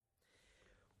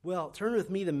Well, turn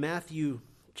with me to Matthew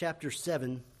chapter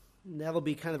 7. That'll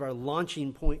be kind of our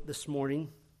launching point this morning.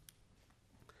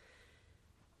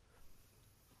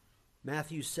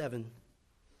 Matthew 7.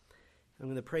 I'm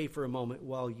going to pray for a moment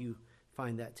while you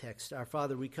find that text. Our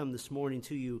Father, we come this morning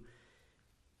to you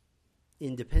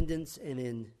in dependence and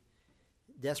in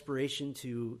desperation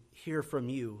to hear from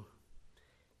you.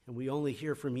 And we only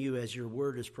hear from you as your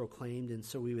word is proclaimed. And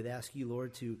so we would ask you,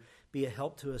 Lord, to be a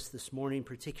help to us this morning,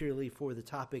 particularly for the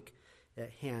topic at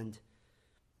hand.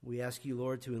 We ask you,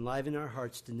 Lord, to enliven our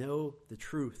hearts to know the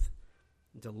truth,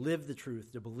 and to live the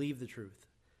truth, to believe the truth.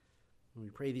 And we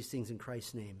pray these things in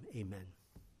Christ's name. Amen.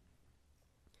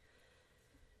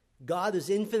 God is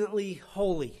infinitely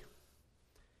holy.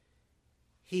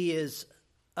 He is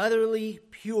utterly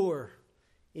pure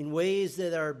in ways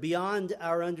that are beyond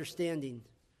our understanding.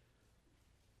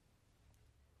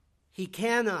 He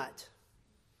cannot,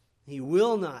 he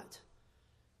will not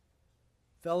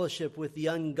fellowship with the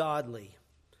ungodly.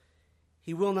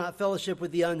 He will not fellowship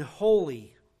with the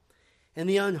unholy, and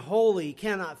the unholy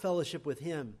cannot fellowship with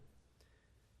him.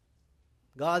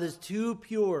 God is too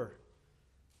pure,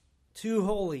 too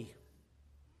holy.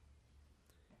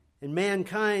 And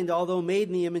mankind, although made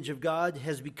in the image of God,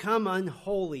 has become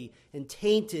unholy and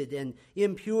tainted and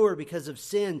impure because of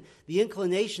sin. The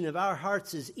inclination of our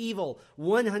hearts is evil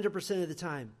 100% of the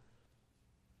time.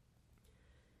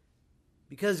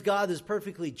 Because God is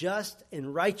perfectly just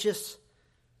and righteous,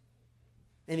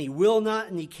 and he will not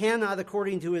and he cannot,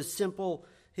 according to his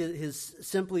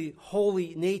simply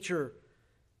holy nature.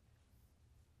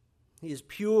 He is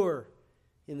pure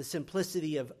in the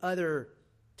simplicity of utter,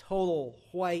 total,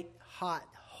 white, hot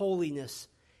holiness,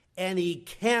 and he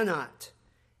cannot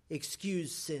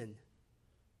excuse sin.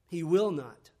 He will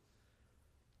not.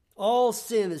 All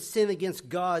sin is sin against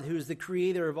God, who is the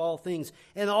creator of all things.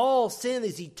 And all sin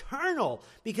is eternal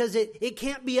because it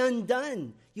can't be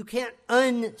undone. You can't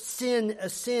unsin a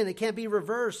sin. It can't be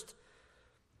reversed.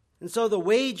 And so the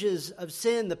wages of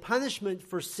sin, the punishment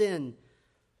for sin,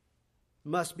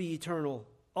 must be eternal.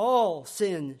 All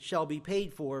sin shall be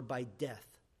paid for by death.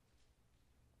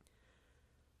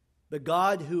 But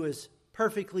God, who is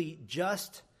perfectly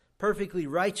just, perfectly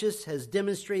righteous, has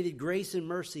demonstrated grace and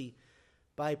mercy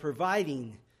by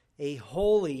providing a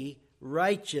holy,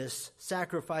 righteous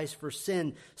sacrifice for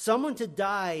sin. Someone to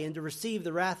die and to receive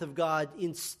the wrath of God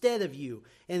instead of you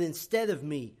and instead of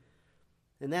me.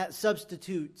 And that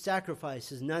substitute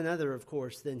sacrifice is none other, of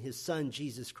course, than his Son,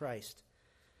 Jesus Christ.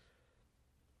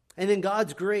 And in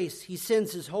God's grace, he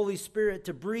sends his Holy Spirit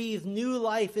to breathe new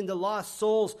life into lost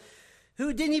souls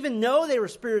who didn't even know they were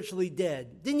spiritually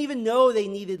dead, didn't even know they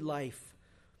needed life,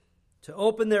 to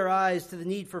open their eyes to the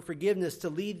need for forgiveness, to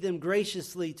lead them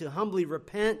graciously to humbly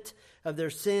repent of their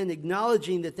sin,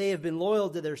 acknowledging that they have been loyal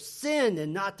to their sin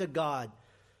and not to God,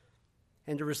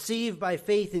 and to receive by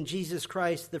faith in Jesus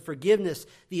Christ the forgiveness,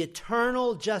 the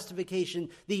eternal justification,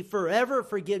 the forever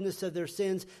forgiveness of their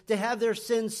sins, to have their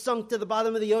sins sunk to the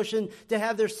bottom of the ocean, to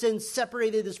have their sins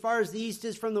separated as far as the east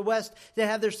is from the west, to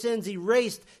have their sins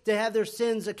erased, to have their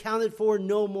sins accounted for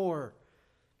no more.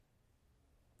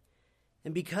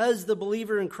 And because the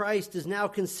believer in Christ is now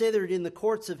considered in the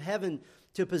courts of heaven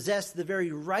to possess the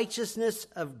very righteousness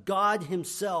of God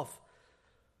himself,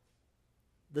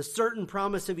 the certain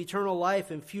promise of eternal life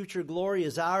and future glory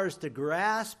is ours to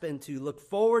grasp and to look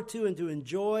forward to and to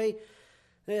enjoy.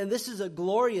 And this is a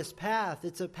glorious path.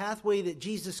 It's a pathway that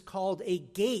Jesus called a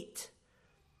gate,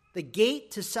 the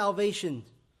gate to salvation.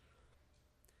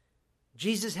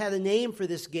 Jesus had a name for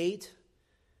this gate,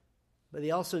 but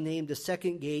he also named a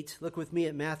second gate. Look with me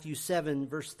at Matthew 7,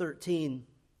 verse 13.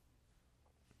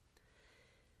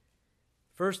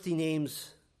 First, he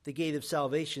names the gate of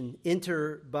salvation.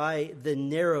 Enter by the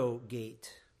narrow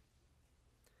gate.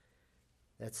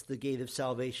 That's the gate of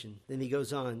salvation. Then he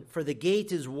goes on. For the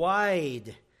gate is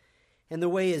wide, and the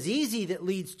way is easy that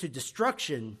leads to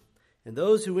destruction, and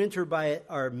those who enter by it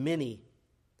are many.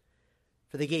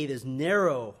 For the gate is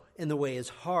narrow, and the way is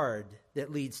hard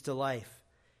that leads to life,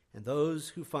 and those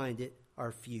who find it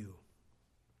are few.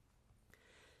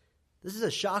 This is a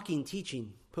shocking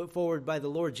teaching put forward by the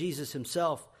Lord Jesus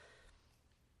himself.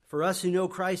 For us who know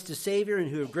Christ as Savior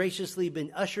and who have graciously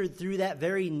been ushered through that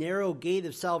very narrow gate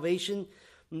of salvation,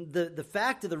 the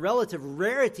fact of the relative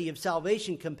rarity of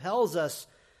salvation compels us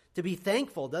to be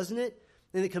thankful, doesn't it?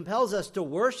 And it compels us to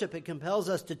worship. It compels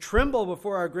us to tremble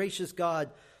before our gracious God,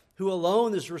 who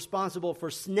alone is responsible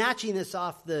for snatching us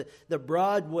off the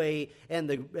broad way and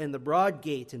the broad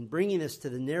gate and bringing us to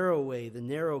the narrow way, the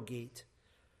narrow gate.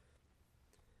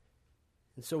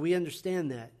 And so we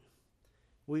understand that.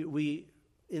 We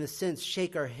in a sense,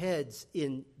 shake our heads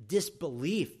in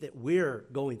disbelief that we're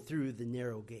going through the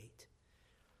narrow gate.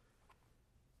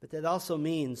 But that also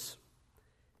means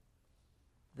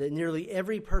that nearly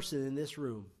every person in this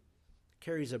room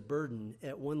carries a burden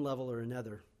at one level or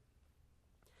another.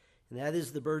 And that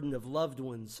is the burden of loved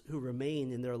ones who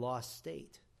remain in their lost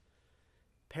state.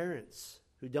 Parents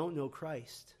who don't know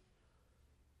Christ.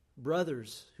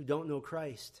 Brothers who don't know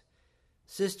Christ.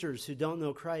 Sisters who don't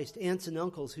know Christ. Aunts and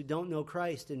uncles who don't know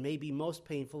Christ. And maybe most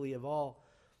painfully of all,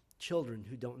 children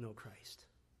who don't know Christ.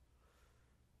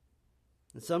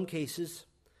 In some cases,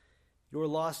 your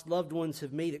lost loved ones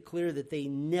have made it clear that they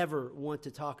never want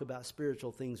to talk about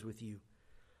spiritual things with you.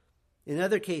 In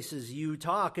other cases, you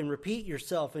talk and repeat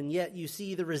yourself, and yet you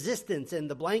see the resistance and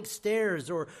the blank stares,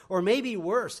 or maybe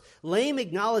worse, lame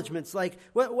acknowledgments like,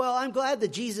 well, I'm glad the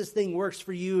Jesus thing works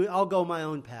for you. I'll go my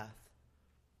own path.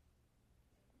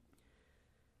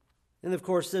 And of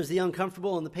course, there's the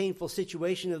uncomfortable and the painful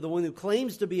situation of the one who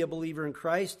claims to be a believer in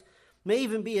Christ, may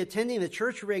even be attending the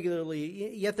church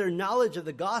regularly, yet their knowledge of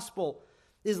the gospel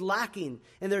is lacking,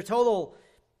 and their total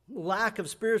lack of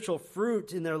spiritual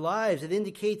fruit in their lives. It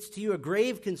indicates to you a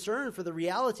grave concern for the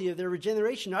reality of their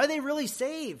regeneration. Are they really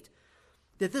saved?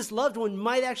 That this loved one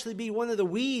might actually be one of the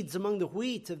weeds among the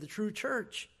wheat of the true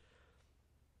church.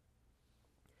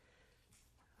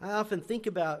 I often think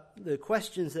about the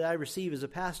questions that I receive as a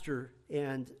pastor,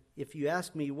 and if you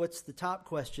ask me what's the top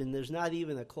question, there's not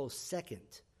even a close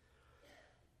second.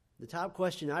 The top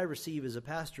question I receive as a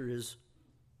pastor is,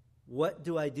 what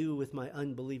do I do with my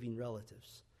unbelieving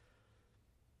relatives?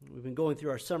 We've been going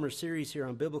through our summer series here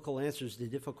on biblical answers to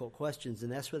difficult questions,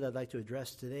 and that's what I'd like to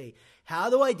address today. How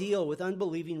do I deal with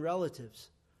unbelieving relatives?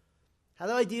 How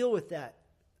do I deal with that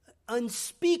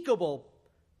unspeakable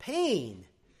pain?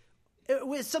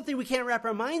 It's something we can't wrap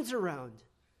our minds around.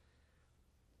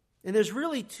 And there's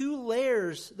really two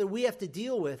layers that we have to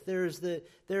deal with. There's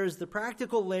the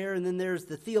practical layer, and then there's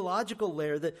the theological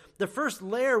layer. The first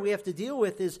layer we have to deal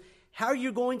with is how are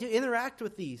you going to interact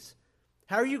with these?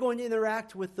 How are you going to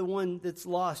interact with the one that's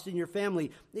lost in your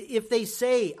family? If they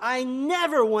say, I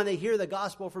never want to hear the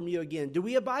gospel from you again, do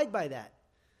we abide by that?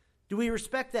 Do we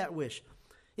respect that wish?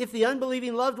 If the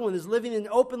unbelieving loved one is living an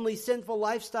openly sinful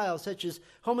lifestyle, such as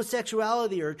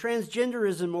homosexuality or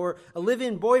transgenderism or a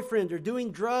live-in boyfriend or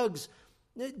doing drugs,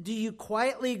 do you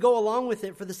quietly go along with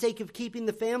it for the sake of keeping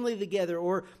the family together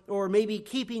or maybe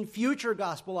keeping future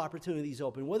gospel opportunities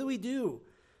open? What do we do?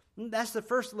 That's the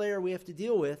first layer we have to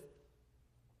deal with.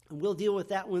 And we'll deal with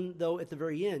that one, though, at the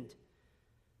very end.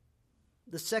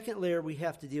 The second layer we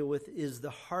have to deal with is the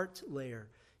heart layer.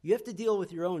 You have to deal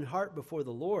with your own heart before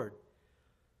the Lord.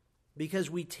 Because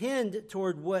we tend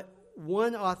toward what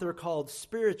one author called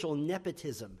spiritual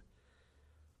nepotism.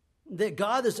 That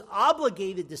God is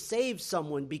obligated to save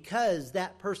someone because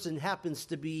that person happens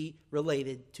to be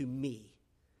related to me.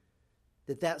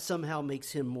 That somehow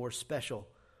makes him more special.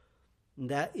 And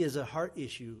that is a heart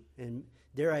issue. And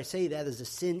dare I say, that is a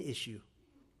sin issue.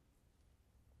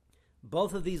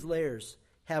 Both of these layers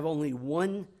have only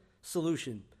one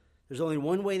solution. There's only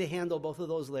one way to handle both of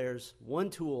those layers, one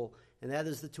tool, and that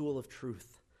is the tool of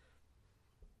truth.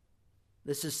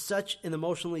 This is such an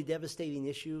emotionally devastating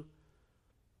issue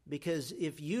because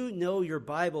if you know your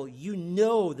Bible, you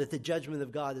know that the judgment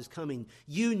of God is coming.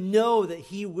 You know that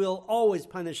He will always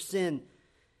punish sin.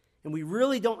 And we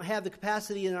really don't have the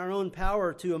capacity in our own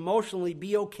power to emotionally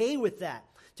be okay with that.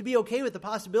 To be okay with the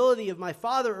possibility of my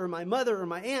father or my mother or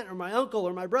my aunt or my uncle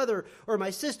or my brother or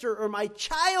my sister or my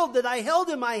child that I held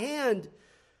in my hand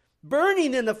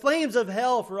burning in the flames of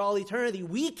hell for all eternity.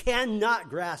 We cannot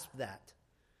grasp that.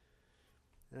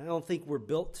 And I don't think we're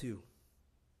built to.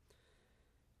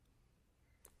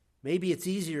 Maybe it's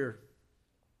easier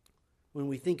when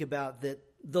we think about that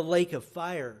the lake of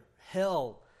fire,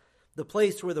 hell, the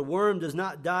place where the worm does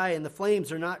not die and the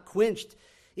flames are not quenched.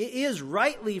 It is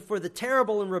rightly for the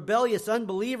terrible and rebellious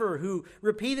unbeliever who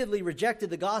repeatedly rejected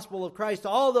the gospel of Christ,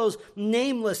 all those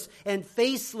nameless and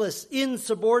faceless,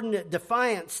 insubordinate,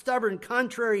 defiant, stubborn,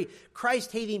 contrary,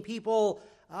 Christ-hating people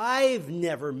I've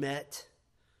never met.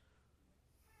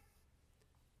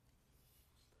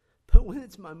 But when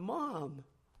it's my mom,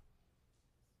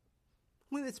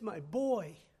 when it's my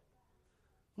boy,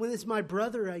 when it's my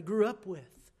brother I grew up with,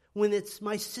 when it's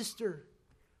my sister,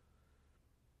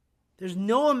 there's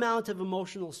no amount of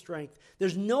emotional strength.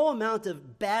 There's no amount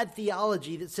of bad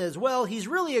theology that says, well, he's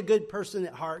really a good person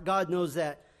at heart. God knows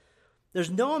that.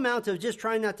 There's no amount of just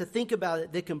trying not to think about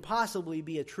it that can possibly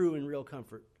be a true and real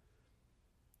comfort.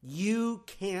 You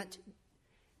can't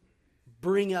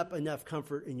bring up enough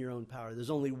comfort in your own power.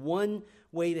 There's only one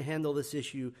way to handle this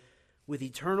issue. with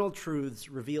eternal truths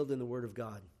revealed in the Word of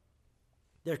God.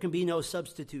 There can be no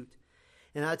substitute.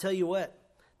 And I'll tell you what,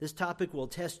 this topic will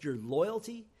test your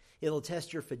loyalty. It'll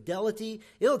test your fidelity.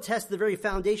 It'll test the very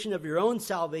foundation of your own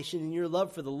salvation and your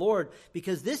love for the Lord,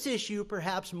 because this issue,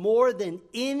 perhaps more than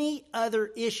any other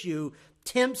issue,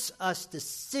 tempts us to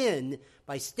sin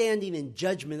by standing in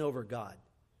judgment over God.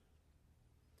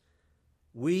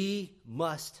 We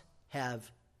must have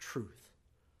truth.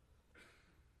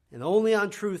 And only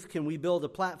on truth can we build a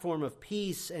platform of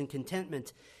peace and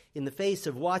contentment in the face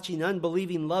of watching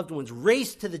unbelieving loved ones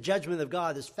race to the judgment of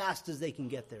God as fast as they can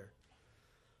get there.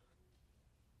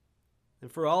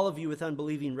 And for all of you with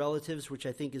unbelieving relatives, which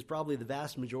I think is probably the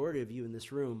vast majority of you in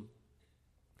this room,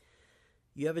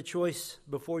 you have a choice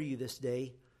before you this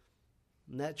day.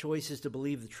 And that choice is to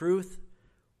believe the truth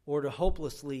or to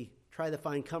hopelessly try to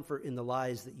find comfort in the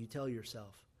lies that you tell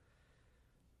yourself.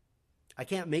 I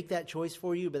can't make that choice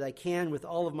for you, but I can with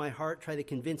all of my heart try to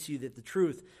convince you that the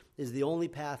truth is the only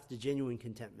path to genuine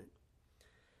contentment.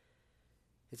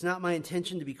 It's not my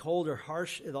intention to be cold or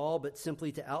harsh at all, but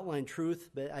simply to outline truth.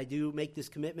 But I do make this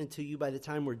commitment to you by the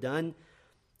time we're done.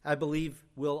 I believe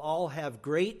we'll all have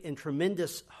great and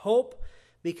tremendous hope,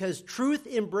 because truth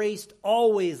embraced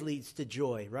always leads to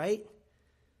joy, right?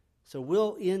 So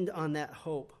we'll end on that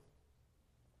hope.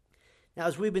 Now,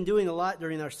 as we've been doing a lot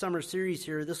during our summer series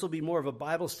here, this will be more of a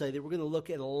Bible study. We're going to look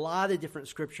at a lot of different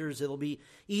scriptures. It'll be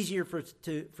easier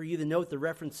for you to note the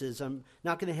references. I'm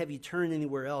not going to have you turn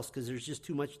anywhere else because there's just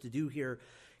too much to do here.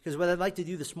 Because what I'd like to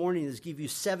do this morning is give you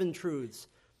 7 truths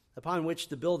upon which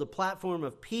to build a platform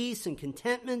of peace and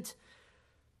contentment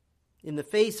in the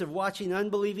face of watching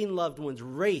unbelieving loved ones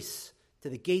race to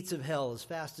the gates of hell as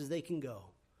fast as they can go.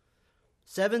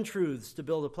 7 truths to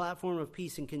build a platform of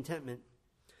peace and contentment.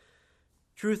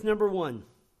 Truth number 1,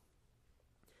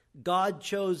 God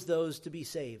chose those to be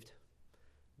saved.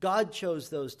 God chose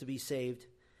those to be saved.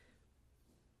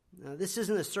 Now, this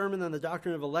isn't a sermon on the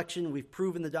doctrine of election. We've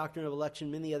proven the doctrine of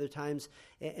election many other times.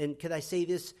 And could I say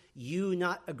this? You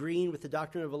not agreeing with the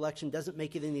doctrine of election doesn't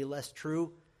make it any less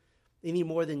true, any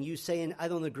more than you saying, I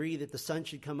don't agree that the sun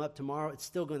should come up tomorrow. It's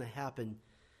still going to happen.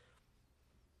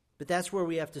 But that's where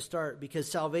we have to start,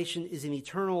 because salvation is an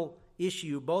eternal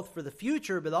issue, both for the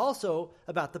future, but also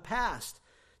about the past.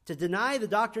 To deny the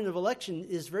doctrine of election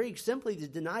is very simply to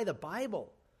deny the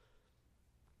Bible.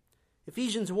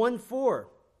 Ephesians 1:4,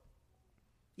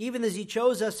 even as he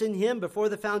chose us in him before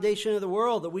the foundation of the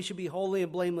world, that we should be holy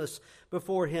and blameless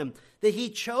before him. That he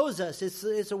chose us.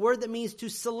 It's a word that means to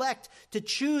select, to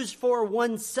choose for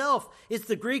oneself. It's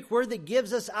the Greek word that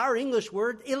gives us our English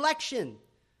word, election.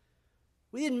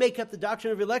 We didn't make up the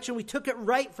doctrine of election. We took it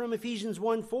right from Ephesians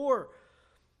 1:4.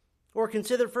 Or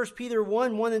consider 1 Peter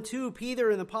 1:1 and 2, Peter,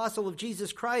 an apostle of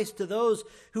Jesus Christ, to those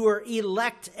who are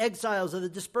elect exiles of the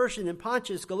dispersion in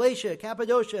Pontus, Galatia,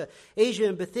 Cappadocia, Asia,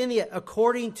 and Bithynia,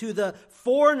 according to the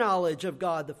foreknowledge of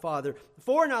God the Father.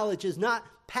 Foreknowledge is not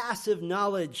passive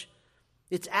knowledge.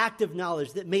 It's active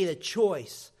knowledge that made a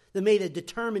choice, that made a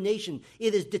determination.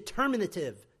 It is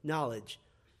determinative knowledge.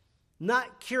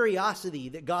 Not curiosity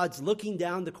that God's looking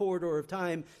down the corridor of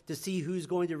time to see who's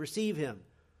going to receive him.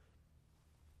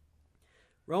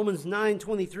 Romans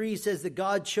 9:23 says that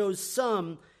God chose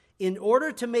some in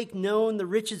order to make known the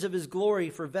riches of his glory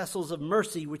for vessels of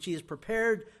mercy, which he has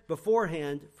prepared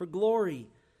beforehand for glory.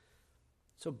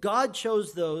 So God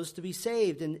chose those to be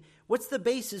saved. And what's the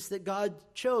basis that God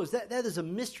chose? That is a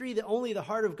mystery that only the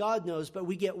heart of God knows, but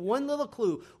we get one little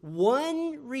clue,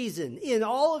 one reason in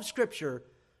all of Scripture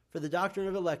for the doctrine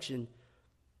of election.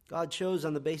 God chose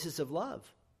on the basis of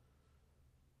love.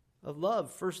 Of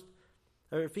love.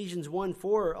 Ephesians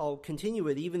 1:4, I'll continue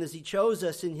it. Even as he chose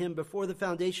us in him before the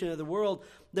foundation of the world,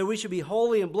 that we should be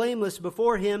holy and blameless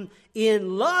before him.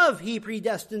 In love he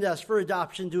predestined us for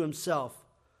adoption to himself.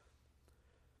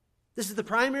 This is the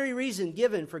primary reason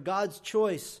given for God's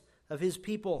choice of his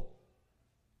people.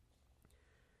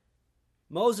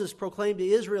 Moses proclaimed to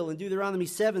Israel in Deuteronomy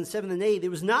 7:7 and 8, it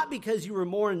was not because you were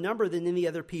more in number than any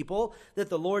other people that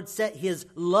the Lord set his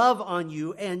love on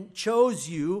you and chose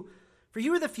you. For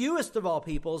you are the fewest of all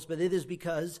peoples, but it is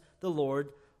because the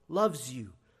Lord loves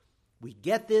you. We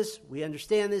get this. We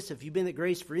understand this. If you've been at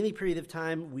Grace for any period of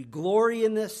time, we glory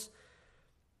in this.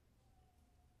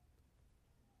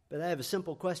 But I have a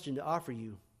simple question to offer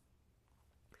you.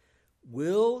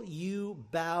 Will you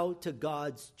bow to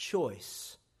God's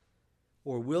choice?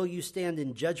 Or will you stand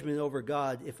in judgment over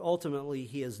God if ultimately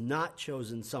he has not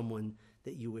chosen someone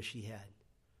that you wish he had?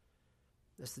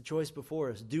 That's the choice before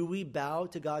us. Do we bow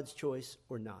to God's choice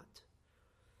or not?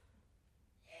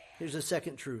 Here's a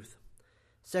second truth.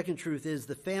 Second truth is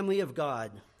the family of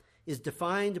God is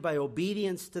defined by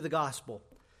obedience to the gospel.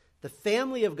 The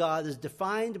family of God is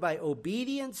defined by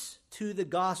obedience to the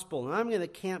gospel. And I'm going to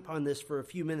camp on this for a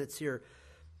few minutes here,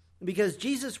 because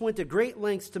Jesus went to great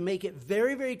lengths to make it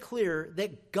very, very clear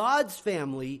that God's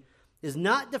family is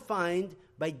not defined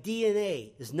by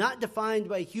DNA, is not defined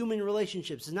by human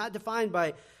relationships, is not defined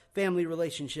by family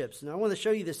relationships. And I want to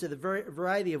show you this at a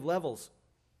variety of levels.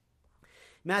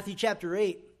 Matthew chapter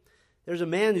 8, there's a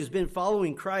man who's been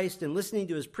following Christ and listening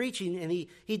to his preaching, and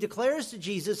he declares to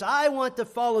Jesus, "I want to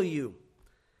follow you."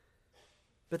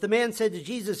 But the man said to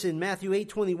Jesus in Matthew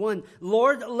 8:21,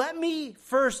 "Lord, let me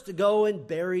first go and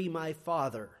bury my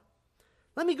father."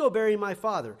 Let me go bury my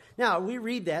father. Now, we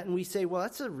read that and we say, well,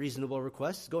 that's a reasonable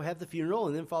request. Go have the funeral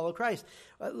and then follow Christ.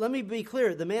 Let me be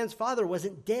clear. The man's father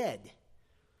wasn't dead.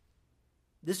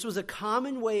 This was a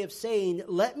common way of saying,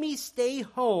 let me stay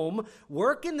home,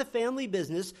 work in the family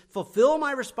business, fulfill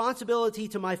my responsibility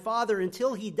to my father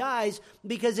until he dies,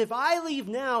 because if I leave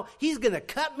now, he's going to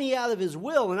cut me out of his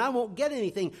will and I won't get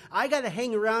anything. I got to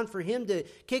hang around for him to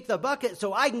kick the bucket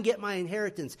so I can get my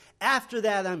inheritance. After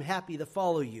that, I'm happy to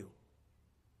follow you.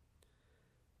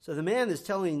 So the man is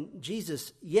telling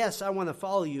Jesus, yes, I want to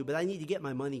follow you, but I need to get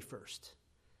my money first.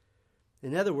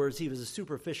 In other words, he was a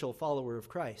superficial follower of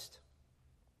Christ.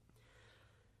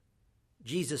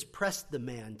 Jesus pressed the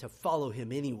man to follow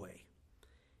him anyway.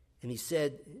 And he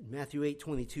said, in Matthew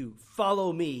 8:22,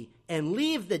 "Follow me and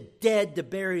leave the dead to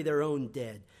bury their own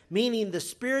dead." Meaning the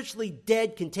spiritually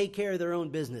dead can take care of their own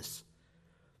business.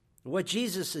 And what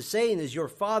Jesus is saying is, your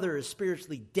father is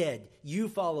spiritually dead. You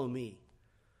follow me.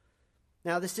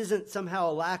 Now, this isn't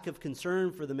somehow a lack of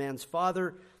concern for the man's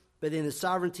father, but in his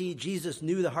sovereignty, Jesus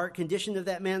knew the heart condition of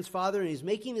that man's father, and he's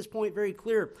making this point very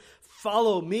clear.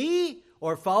 Follow me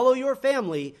or follow your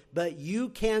family, but you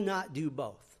cannot do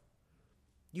both.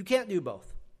 You can't do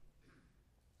both.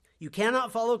 You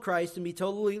cannot follow Christ and be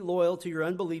totally loyal to your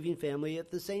unbelieving family at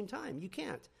the same time. You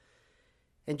can't.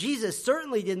 And Jesus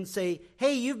certainly didn't say,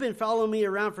 hey, you've been following me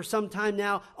around for some time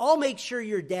now. I'll make sure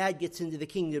your dad gets into the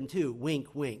kingdom too.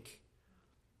 Wink, wink.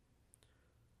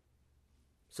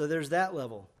 So there's that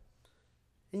level.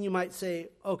 And you might say,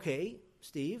 okay,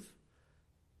 Steve,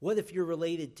 what if you're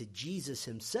related to Jesus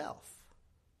himself?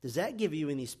 Does that give you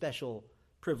any special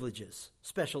privileges,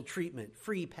 special treatment,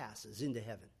 free passes into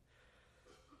heaven?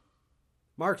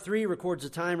 Mark 3 records a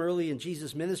time early in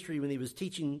Jesus' ministry when he was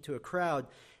teaching to a crowd,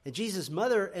 and Jesus'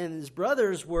 mother and his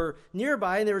brothers were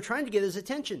nearby, and they were trying to get his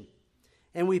attention.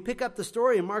 And we pick up the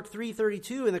story in Mark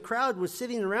 3:32, and the crowd was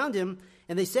sitting around him,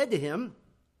 and they said to him,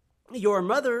 "Your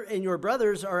mother and your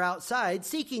brothers are outside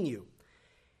seeking you."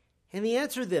 And he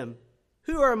answered them,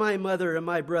 "Who are my mother and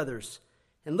my brothers?"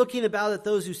 And looking about at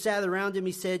those who sat around him,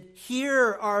 he said,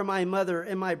 "Here are my mother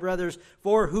and my brothers,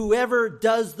 for whoever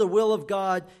does the will of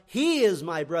God, he is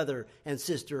my brother and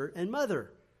sister and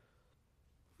mother."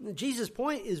 And Jesus'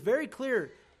 point is very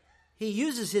clear. He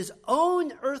uses his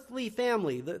own earthly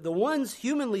family, the ones,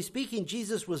 humanly speaking,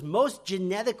 Jesus was most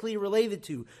genetically related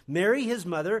to. Mary, his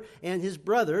mother, and his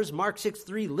brothers. Mark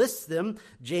 6:3 lists them: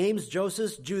 James,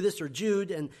 Joseph, Judas or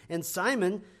Jude, and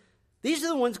Simon. These are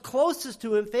the ones closest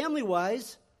to him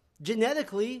family-wise,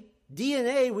 genetically,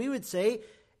 DNA, we would say,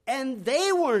 and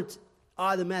they weren't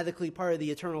automatically part of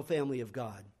the eternal family of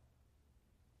God.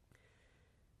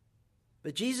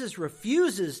 But Jesus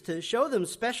refuses to show them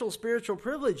special spiritual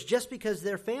privilege just because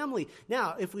they're family.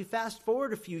 Now, if we fast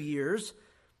forward a few years,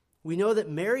 we know that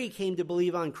Mary came to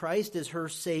believe on Christ as her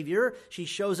Savior. She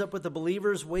shows up with the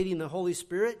believers waiting the Holy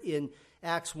Spirit in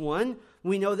Acts 1.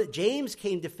 We know that James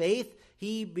came to faith.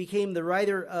 He became the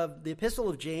writer of the Epistle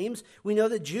of James. We know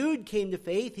that Jude came to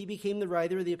faith. He became the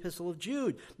writer of the Epistle of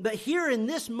Jude. But here in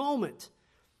this moment,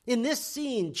 in this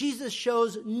scene, Jesus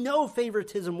shows no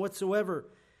favoritism whatsoever.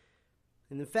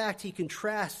 And in fact, he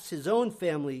contrasts his own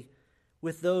family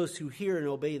with those who hear and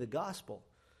obey the gospel.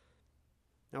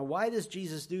 Now, why does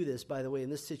Jesus do this, by the way,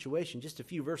 in this situation? Just a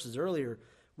few verses earlier,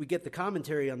 we get the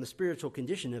commentary on the spiritual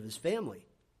condition of his family.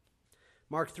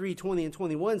 Mark 3:20 and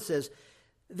 21 says,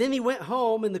 "Then he went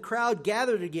home, and the crowd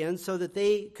gathered again so that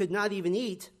they could not even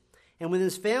eat. And when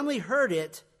his family heard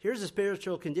it," here's the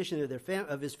spiritual condition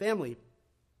of his family.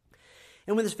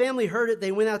 "And when his family heard it,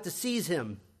 they went out to seize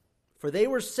him. For they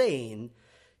were saying,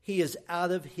 'He is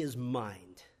out of his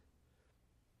mind.'"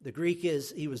 The Greek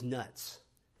is, he was nuts.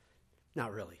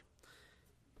 Not really.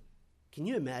 Can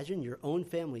you imagine your own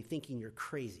family thinking you're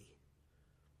crazy?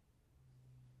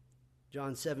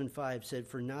 John 7:5 said,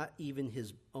 "For not even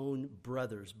his own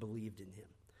brothers believed in him."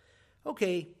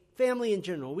 Okay, family in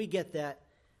general, we get that.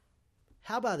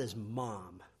 How about his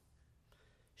mom?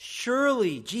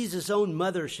 Surely Jesus' own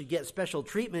mother should get special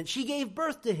treatment. She gave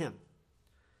birth to him.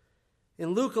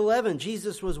 In Luke 11,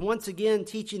 Jesus was once again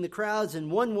teaching the crowds,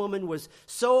 and one woman was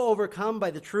so overcome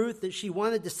by the truth that she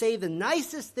wanted to say the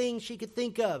nicest thing she could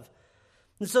think of.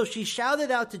 And so she shouted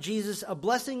out to Jesus a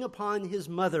blessing upon his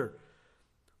mother.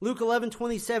 Luke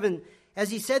 11:27,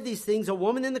 as he said these things, a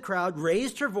woman in the crowd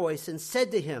raised her voice and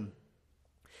said to him,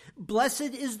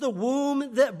 "Blessed is the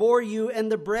womb that bore you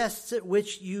and the breasts at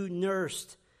which you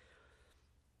nursed."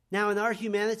 Now, in our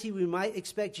humanity, we might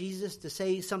expect Jesus to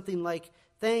say something like,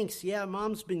 "Thanks, yeah,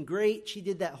 mom's been great. She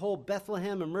did that whole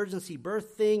Bethlehem emergency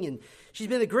birth thing, and she's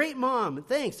been a great mom.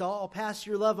 Thanks, I'll pass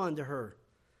your love on to her."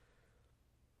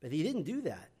 But he didn't do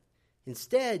that.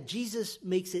 Instead, Jesus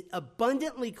makes it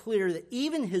abundantly clear that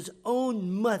even his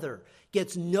own mother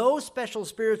gets no special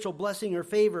spiritual blessing or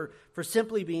favor for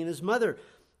simply being his mother.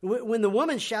 When the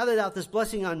woman shouted out this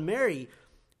blessing on Mary,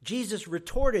 Jesus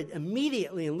retorted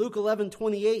immediately in Luke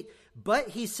 11:28, but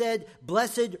he said,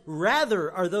 "Blessed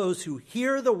rather are those who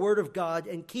hear the word of God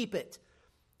and keep it."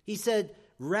 He said,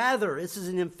 rather. This is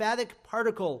an emphatic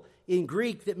particle in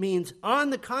Greek that means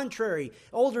on the contrary.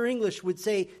 Older English would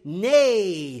say,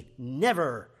 nay,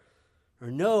 never, or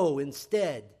no,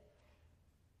 instead.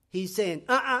 He's saying,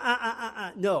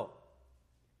 no,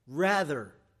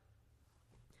 rather.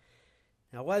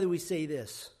 Now, why do we say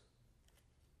this?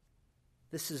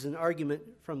 This is an argument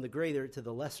from the greater to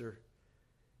the lesser.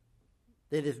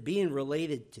 That if being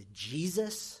related to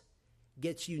Jesus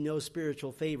gets you no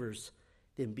spiritual favors,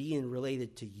 then being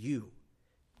related to you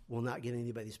will not get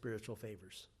anybody spiritual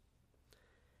favors.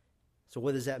 So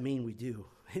what does that mean we do?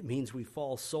 It means we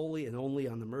fall solely and only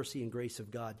on the mercy and grace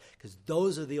of God, because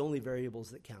those are the only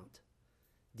variables that count.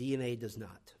 DNA does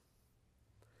not.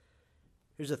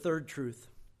 Here's a third truth.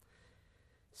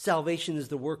 Salvation is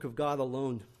the work of God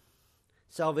alone.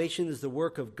 Salvation is the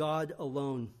work of God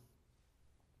alone.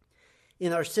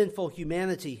 In our sinful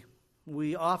humanity,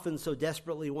 we often so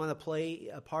desperately want to play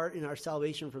a part in our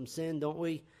salvation from sin, don't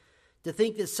we? To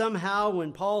think that somehow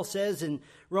when Paul says in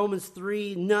Romans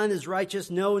 3, none is righteous,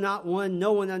 no, not one,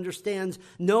 no one understands,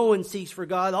 no one seeks for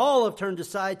God, all have turned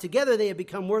aside, together they have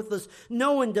become worthless,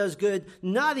 no one does good,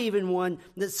 not even one,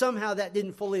 that somehow that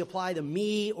didn't fully apply to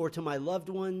me or to my loved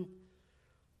one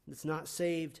that's not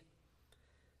saved.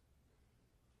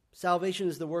 Salvation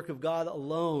is the work of God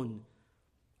alone,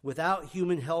 without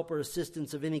human help or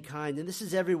assistance of any kind. And this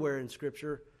is everywhere in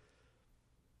Scripture.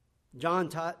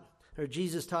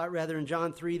 Jesus taught in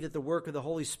John 3 that the work of the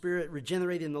Holy Spirit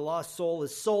regenerating the lost soul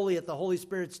is solely at the Holy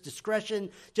Spirit's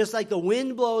discretion, just like the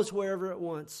wind blows wherever it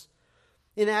wants.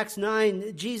 In Acts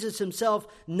 9, Jesus himself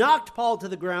knocked Paul to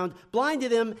the ground,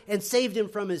 blinded him, and saved him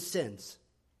from his sins.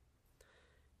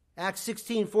 Acts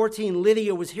 16:14,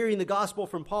 Lydia was hearing the gospel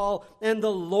from Paul, and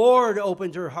the Lord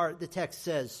opened her heart, the text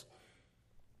says.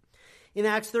 In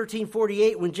Acts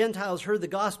 13:48, when Gentiles heard the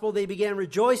gospel, they began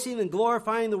rejoicing and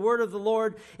glorifying the word of the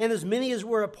Lord, and as many as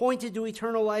were appointed to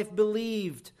eternal life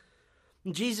believed.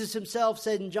 And Jesus himself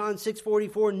said in John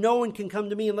 6:44, no one can come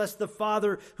to me unless the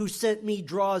Father who sent me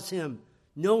draws him.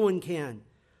 No one can.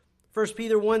 1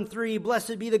 Peter 1:3,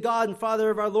 blessed be the God and Father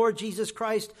of our Lord Jesus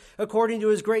Christ. According to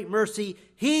his great mercy,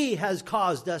 he has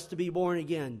caused us to be born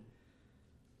again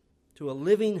to a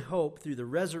living hope through the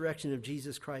resurrection of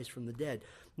Jesus Christ from the dead.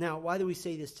 Now, why do we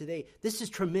say this today? This is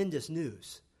tremendous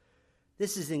news.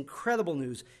 This is incredible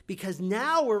news, because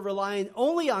now we're relying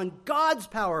only on God's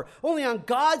power, only on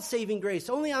God's saving grace,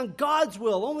 only on God's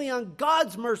will, only on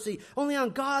God's mercy, only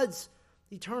on God's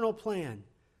eternal plan.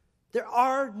 There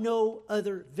are no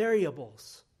other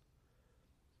variables.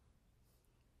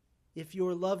 If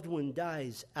your loved one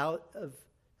dies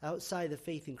outside of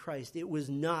faith in Christ, it was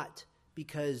not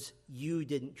because you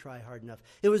didn't try hard enough.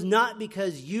 It was not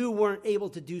because you weren't able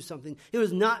to do something. It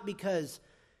was not because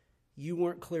you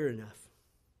weren't clear enough.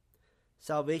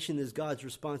 Salvation is God's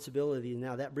responsibility. And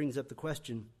now that brings up the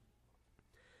question,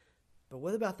 but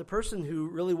what about the person who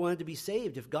really wanted to be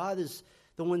saved? If God is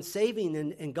the one saving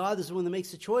and God is the one that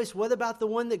makes the choice, what about the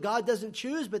one that God doesn't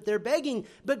choose, but they're begging,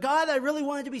 but God, I really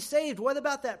wanted to be saved. What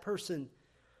about that person?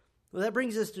 Well, that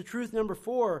brings us to truth number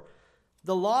 4.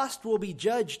 The lost will be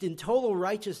judged in total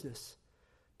righteousness.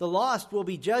 The lost will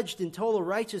be judged in total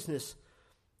righteousness.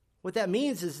 What that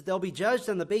means is they'll be judged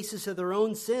on the basis of their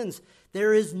own sins.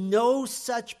 There is no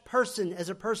such person as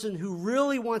a person who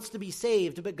really wants to be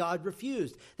saved, but God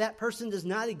refused. That person does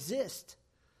not exist.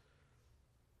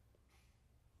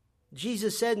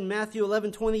 Jesus said in Matthew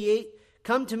 11:28,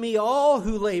 come to me all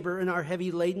who labor and are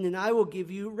heavy laden, and I will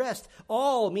give you rest.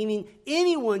 All, meaning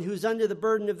anyone who's under the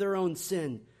burden of their own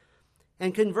sin.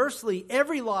 And conversely,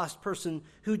 every lost person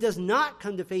who does not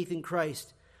come to faith in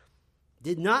Christ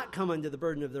did not come under the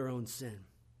burden of their own sin.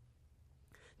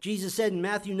 Jesus said in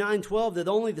Matthew 9:12 that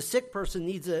only the sick person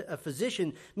needs a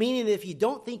physician, meaning that if you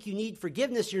don't think you need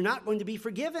forgiveness, you're not going to be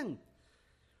forgiven.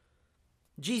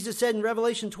 Jesus said in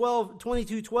Revelation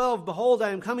 22:12, "Behold, I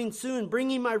am coming soon,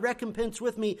 bringing my recompense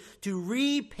with me to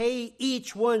repay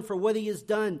each one for what he has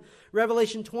done."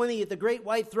 Revelation 20, at the great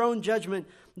white throne judgment,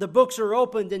 the books are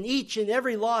opened, and each and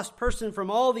every lost person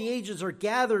from all the ages are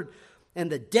gathered,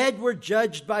 and the dead were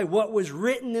judged by what was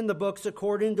written in the books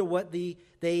according to what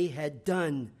they had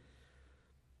done.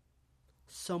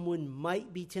 Someone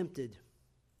might be tempted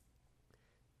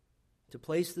to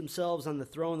place themselves on the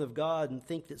throne of God and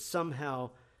think that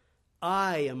somehow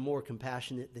I am more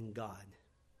compassionate than God.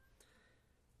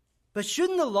 But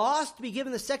shouldn't the lost be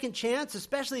given a second chance,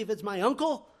 especially if it's my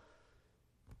uncle?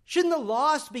 Shouldn't the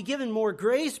lost be given more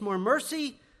grace, more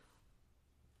mercy?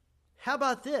 How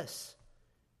about this?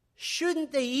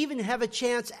 Shouldn't they even have a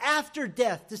chance after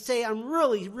death to say, "I'm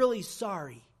really, really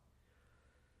sorry"?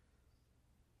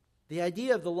 The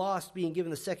idea of the lost being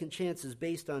given a second chance is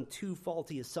based on two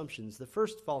faulty assumptions. The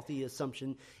first faulty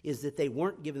assumption is that they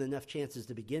weren't given enough chances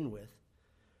to begin with.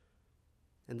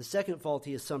 And the second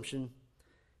faulty assumption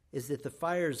is that the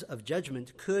fires of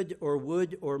judgment could or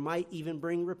would or might even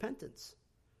bring repentance.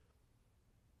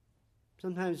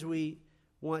 Sometimes we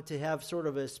want to have sort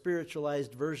of a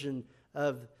spiritualized version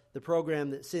of the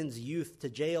program that sends youth to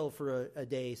jail for a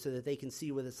day so that they can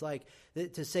see what it's like.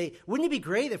 To say, wouldn't it be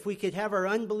great if we could have our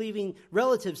unbelieving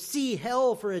relatives see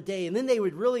hell for a day and then they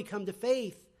would really come to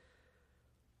faith?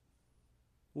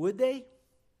 Would they?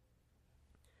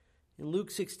 In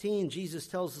Luke 16, Jesus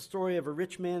tells the story of a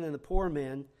rich man and a poor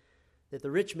man, that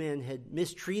the rich man had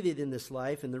mistreated in this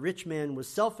life, and the rich man was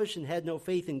selfish and had no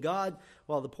faith in God,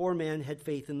 while the poor man had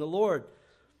faith in the Lord.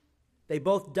 They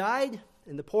both died,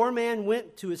 and the poor man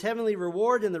went to his heavenly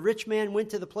reward, and the rich man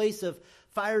went to the place of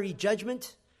fiery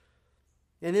judgment.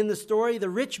 And in the story, the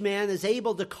rich man is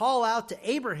able to call out to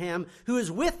Abraham, who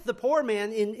is with the poor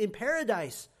man in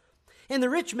paradise. And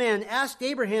the rich man asked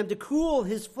Abraham to cool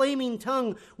his flaming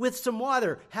tongue with some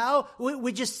water. How?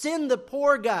 Would you send the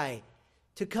poor guy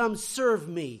to come serve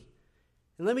me?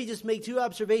 And let me just make two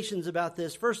observations about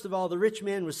this. First of all, the rich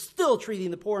man was still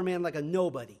treating the poor man like a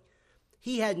nobody.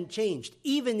 He hadn't changed,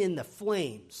 even in the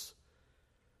flames.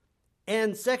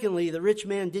 And secondly, the rich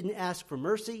man didn't ask for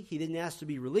mercy. He didn't ask to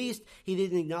be released. He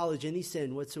didn't acknowledge any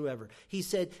sin whatsoever. He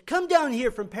said, "Come down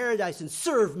here from paradise and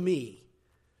serve me."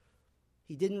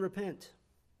 He didn't repent.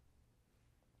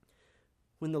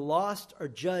 When the lost are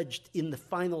judged in the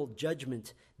final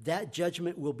judgment, that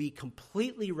judgment will be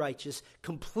completely righteous,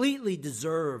 completely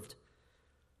deserved.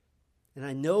 And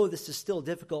I know this is still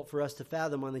difficult for us to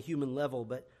fathom on the human level,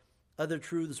 but other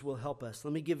truths will help us.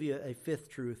 Let me give you a fifth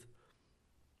truth.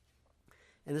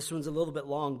 And this one's a little bit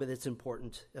long, but it's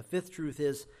important. A fifth truth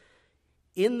is,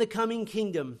 in the coming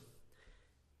kingdom,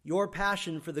 your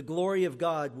passion for the glory of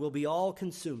God will be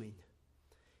all-consuming.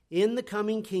 In the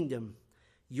coming kingdom,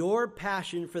 your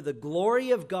passion for the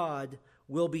glory of God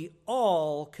will be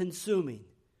all-consuming.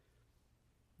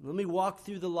 Let me walk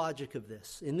through the logic of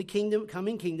this. In the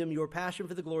coming kingdom, your passion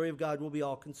for the glory of God will be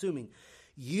all-consuming.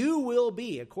 You will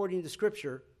be, according to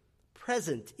Scripture,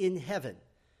 present in heaven.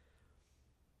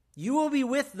 You will be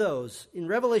with those in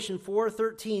Revelation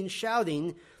 4:13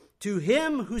 shouting, "To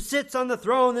him who sits on the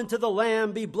throne and to the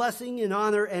Lamb be blessing and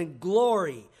honor and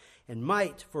glory and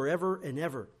might forever and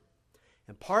ever."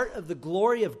 And part of the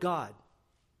glory of God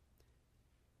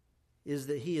is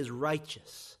that he is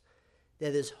righteous,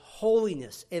 that his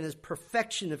holiness and his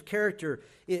perfection of character,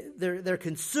 they're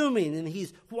consuming, and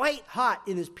he's white hot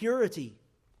in his purity.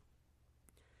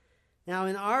 Now,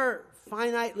 in our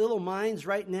finite little minds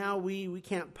right now, we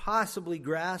can't possibly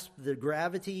grasp the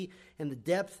gravity and the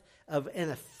depth of an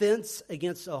offense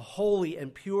against a holy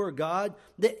and pure God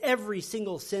that every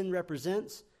single sin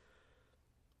represents.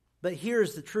 But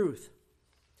here's the truth.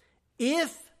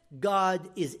 If God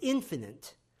is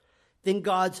infinite, then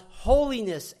God's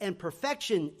holiness and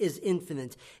perfection is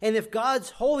infinite. And if God's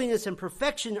holiness and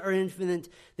perfection are infinite,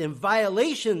 then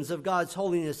violations of God's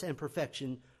holiness and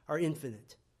perfection are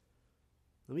infinite.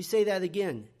 Let me say that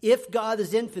again. If God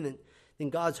is infinite, then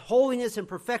God's holiness and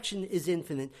perfection is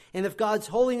infinite. And if God's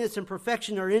holiness and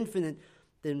perfection are infinite,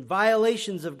 then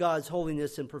violations of God's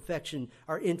holiness and perfection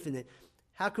are infinite.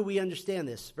 How could we understand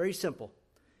this? Very simple.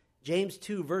 James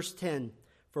 2, verse 10,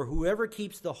 "For whoever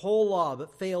keeps the whole law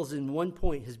but fails in one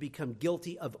point has become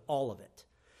guilty of all of it."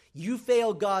 You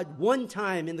fail God one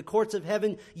time in the courts of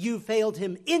heaven, you failed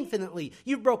him infinitely.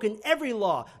 You've broken every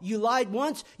law. You lied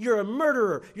once, you're a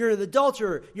murderer, you're an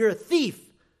adulterer, you're a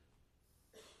thief.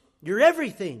 You're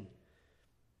everything.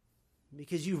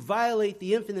 Because you violate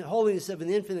the infinite holiness of an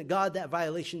infinite God, that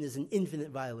violation is an infinite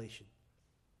violation.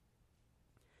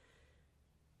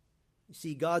 You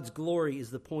see, God's glory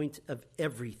is the point of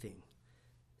everything.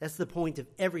 That's the point of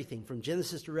everything. From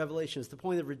Genesis to Revelation, it's the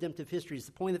point of redemptive history. It's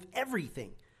the point of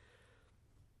everything.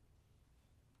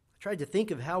 I tried to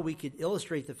think of how we could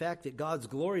illustrate the fact that God's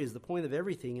glory is the point of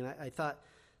everything, and I thought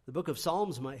the book of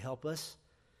Psalms might help us.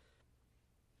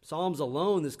 Psalms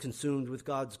alone is consumed with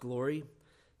God's glory.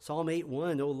 Psalm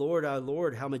 8:1, O Lord, our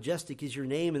Lord, how majestic is your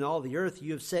name in all the earth.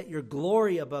 You have set your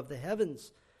glory above the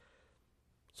heavens.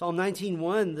 Psalm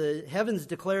 19:1, the heavens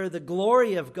declare the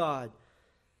glory of God.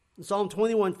 In Psalm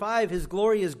 21:5, his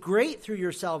glory is great through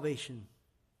your salvation.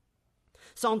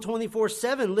 Psalm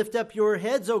 24:7, lift up your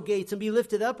heads, O gates, and be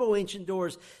lifted up, O ancient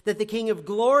doors, that the King of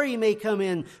glory may come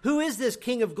in. Who is this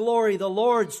King of glory? The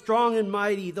Lord, strong and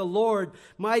mighty, the Lord,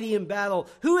 mighty in battle.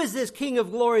 Who is this King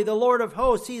of glory? The Lord of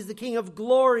hosts. He is the King of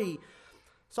glory.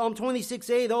 Psalm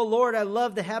 26:8, O Lord, I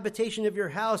love the habitation of your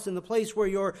house and the place where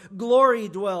your glory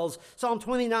dwells. Psalm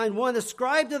 29:1,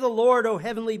 ascribe to the Lord, O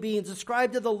heavenly beings,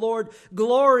 ascribe to the Lord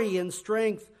glory and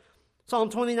strength. Psalm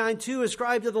 29:2,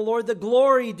 ascribe to the Lord the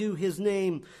glory due his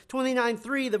name.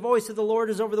 29:3, the voice of the Lord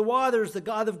is over the waters, the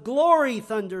God of glory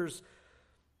thunders.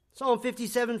 Psalm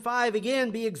 57:5,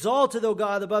 again, be exalted, O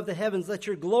God, above the heavens, let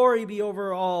your glory be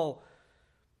over all.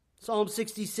 Psalm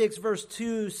 66, verse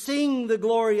 2, sing the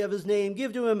glory of his name.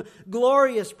 Give to him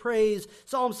glorious praise.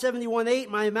 Psalm 71:8,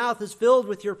 my mouth is filled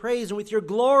with your praise and with your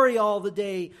glory all the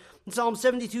day. In Psalm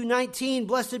 72:19,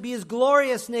 blessed be his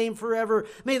glorious name forever.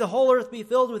 May the whole earth be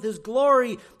filled with his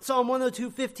glory. Psalm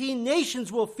 102:15,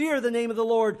 nations will fear the name of the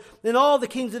Lord, and all the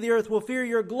kings of the earth will fear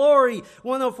your glory.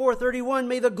 104:31,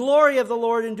 may the glory of the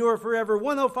Lord endure forever.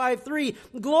 105:3,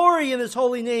 glory in his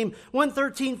holy name.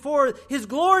 113:4, his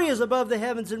glory is above the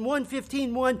heavens. And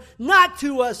 115:1, not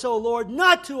to us, O Lord,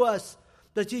 not to us,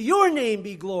 but to your name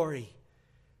be glory.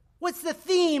 What's the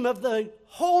theme of the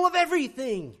whole of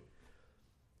everything?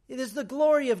 It is the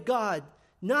glory of God,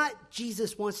 not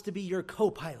Jesus wants to be your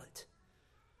co-pilot.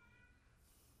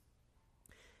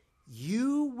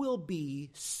 You will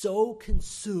be so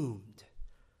consumed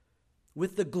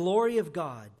with the glory of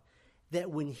God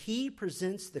that when he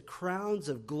presents the crowns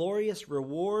of glorious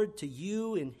reward to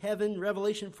you in heaven,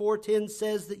 Revelation 4:10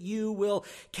 says that you will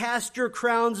cast your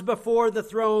crowns before the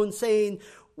throne, saying,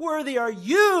 worthy are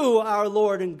you, our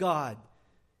Lord and God,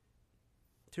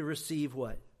 to receive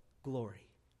what? Glory.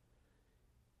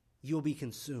 You'll be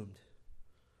consumed.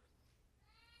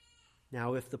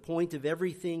 Now, if the point of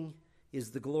everything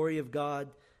is the glory of God,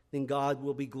 then God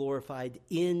will be glorified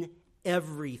in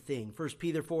everything. 1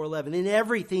 Peter 4:11, in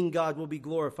everything God will be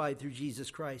glorified through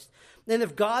Jesus Christ. And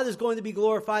if God is going to be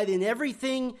glorified in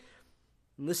everything,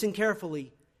 listen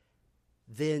carefully,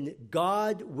 then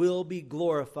God will be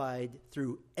glorified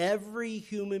through every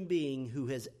human being who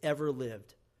has ever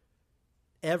lived.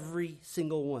 Every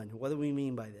single one. What do we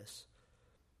mean by this?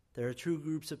 There are two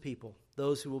groups of people,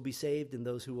 those who will be saved and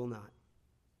those who will not.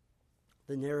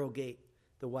 The narrow gate,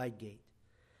 the wide gate.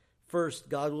 First,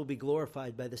 God will be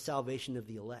glorified by the salvation of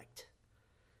the elect.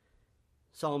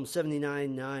 Psalm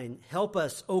 79:9, help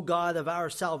us, O God of our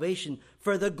salvation,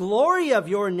 for the glory of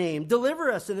your name.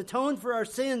 Deliver us and atone for our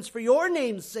sins for your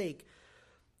name's sake.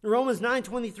 Romans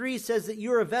 9:23 says that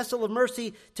you are a vessel of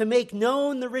mercy to make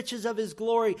known the riches of his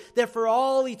glory, that for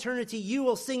all eternity you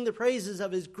will sing the praises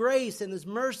of his grace and his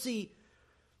mercy.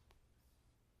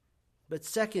 But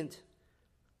second,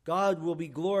 God will be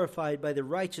glorified by the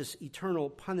righteous eternal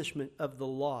punishment of the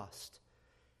lost.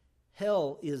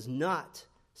 Hell is not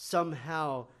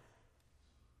somehow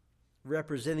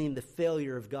representing the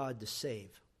failure of God to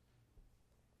save.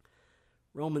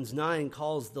 Romans 9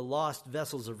 calls the lost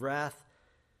vessels of wrath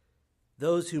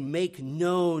those who make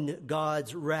known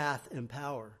God's wrath and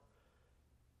power.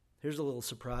 Here's a little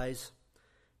surprise.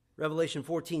 Revelation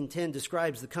 14:10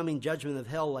 describes the coming judgment of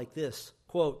hell like this,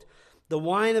 quote, the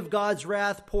wine of God's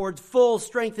wrath poured full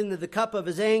strength into the cup of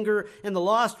his anger, and the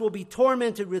lost will be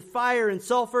tormented with fire and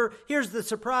sulfur. Here's the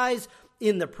surprise,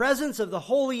 in the presence of the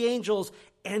holy angels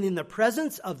and in the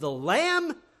presence of the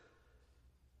Lamb.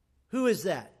 Who is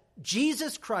that?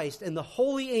 Jesus Christ and the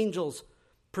holy angels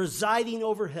presiding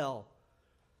over hell,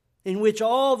 in which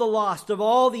all the lost of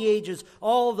all the ages,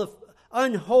 all the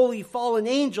unholy fallen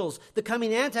angels, the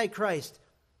coming Antichrist,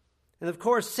 and of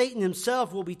course Satan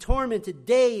himself will be tormented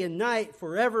day and night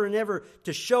forever and ever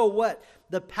to show what?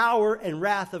 The power and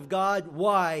wrath of God.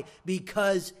 Why?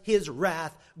 Because his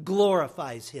wrath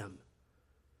glorifies him.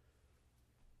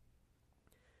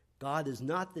 God is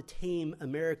not the tame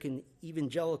American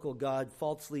evangelical God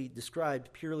falsely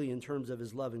described purely in terms of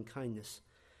his love and kindness.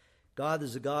 God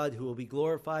is a God who will be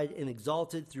glorified and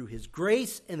exalted through his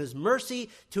grace and his mercy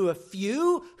to a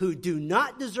few who do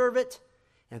not deserve it,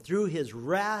 and through his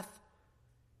wrath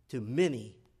to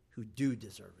many who do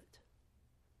deserve it.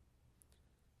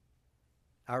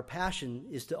 Our passion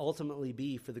is to ultimately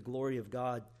be for the glory of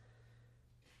God.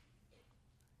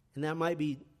 And that might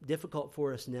be difficult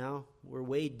for us now. We're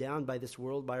weighed down by this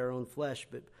world, by our own flesh,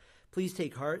 but please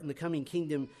take heart. In the coming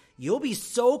kingdom, you'll be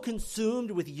so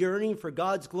consumed with yearning for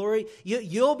God's glory.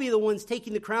 You'll be the ones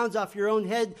taking the crowns off your own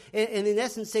head and in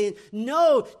essence saying,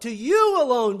 no, to you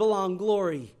alone belong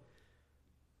glory.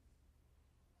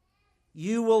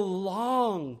 You will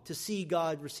long to see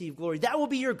God receive glory. That will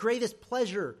be your greatest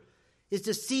pleasure, is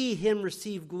to see him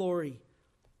receive glory.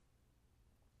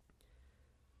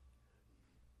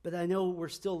 But I know we're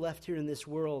still left here in this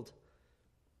world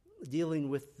dealing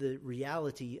with the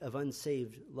reality of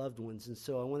unsaved loved ones. And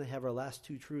so I want to have our last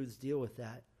two truths deal with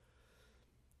that.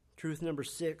 Truth number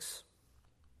 6,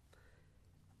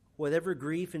 whatever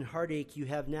grief and heartache you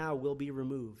have now will be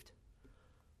removed.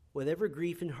 Whatever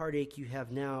grief and heartache you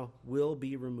have now will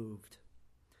be removed.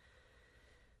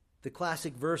 The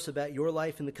classic verse about your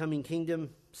life in the coming kingdom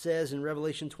says in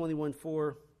Revelation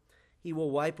 21:4, he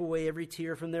will wipe away every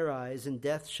tear from their eyes, and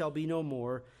death shall be no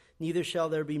more. Neither shall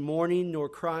there be mourning, nor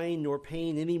crying, nor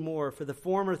pain any more, for the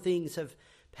former things have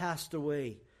passed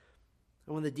away.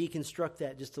 I want to deconstruct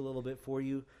that just a little bit for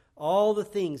you. All the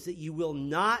things that you will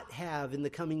not have in the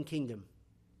coming kingdom.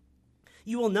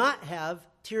 You will not have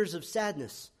tears of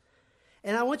sadness.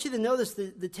 And I want you to notice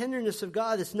the tenderness of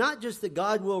God. It's not just that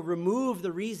God will remove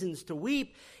the reasons to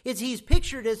weep. It's he's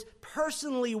pictured as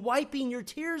personally wiping your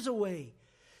tears away.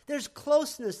 There's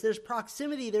closeness, there's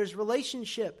proximity, there's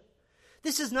relationship.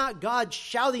 This is not God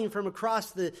shouting from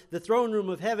across the throne room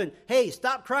of heaven, hey,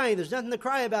 stop crying, there's nothing to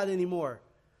cry about anymore.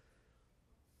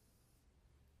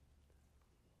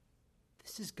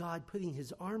 This is God putting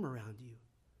his arm around you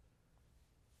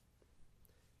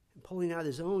and pulling out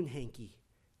his own hanky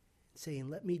and saying,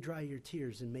 let me dry your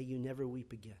tears and may you never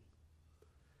weep again.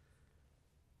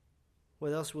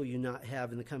 What else will you not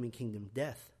have in the coming kingdom?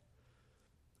 Death.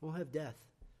 We'll have death.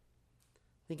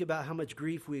 Think about how much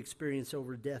grief we experience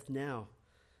over death now.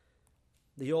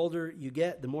 The older you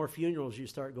get, the more funerals you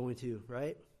start going to,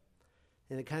 right?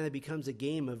 And it kind of becomes a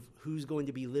game of who's going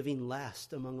to be living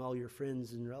last among all your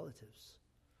friends and relatives.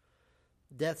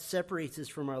 Death separates us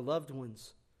from our loved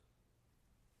ones.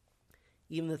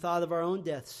 Even the thought of our own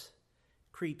deaths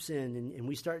creeps in, and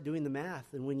we start doing the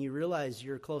math. And when you realize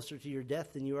you're closer to your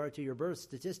death than you are to your birth,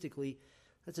 statistically,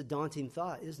 that's a daunting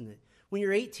thought, isn't it? When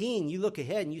you're 18, you look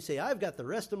ahead and you say, I've got the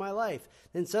rest of my life.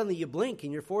 Then suddenly you blink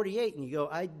and you're 48 and you go,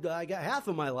 I got half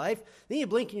of my life. Then you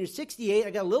blink and you're 68. I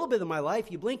got a little bit of my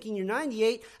life. You blink and you're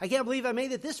 98. I can't believe I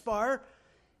made it this far.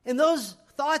 And those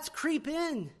thoughts creep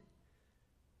in.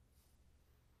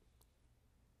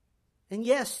 And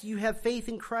yes, you have faith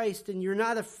in Christ and you're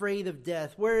not afraid of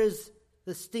death. Where is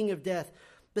the sting of death?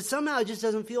 But somehow it just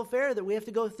doesn't feel fair that we have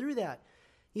to go through that.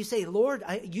 You say, Lord,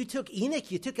 you took Enoch,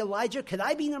 you took Elijah. Could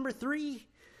I be number 3?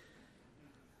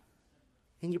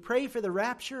 And you pray for the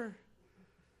rapture.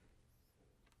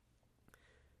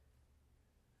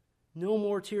 No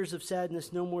more tears of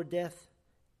sadness, no more death.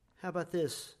 How about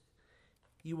this?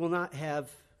 You will not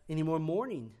have any more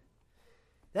mourning.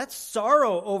 That's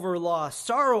sorrow over loss,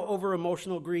 sorrow over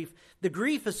emotional grief. The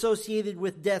grief associated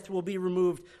with death will be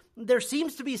removed. There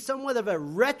seems to be somewhat of a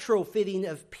retrofitting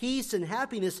of peace and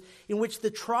happiness in which the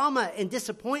trauma and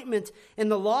disappointment and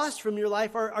the loss from your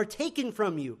life are taken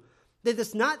from you. That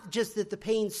it's not just that the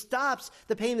pain stops,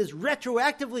 the pain is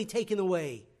retroactively taken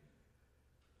away.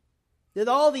 That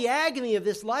all the agony of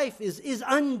this life is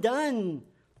undone.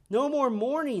 No more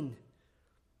mourning.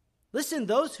 Listen,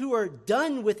 those who are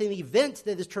done with an event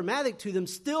that is traumatic to them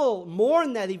still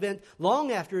mourn that event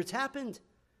long after it's happened.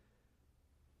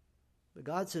 But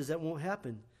God says that won't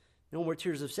happen. No more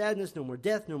tears of sadness, no more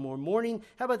death, no more mourning.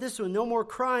 How about this one? No more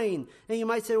crying. And you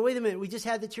might say, wait a minute, we just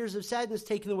had the tears of sadness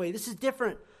taken away. This is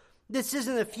different. This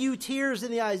isn't a few tears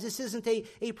in the eyes. This isn't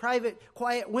a private,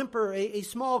 quiet whimper, a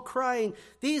small crying.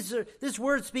 This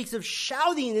word speaks of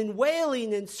shouting and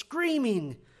wailing and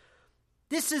screaming.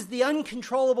 This is the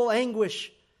uncontrollable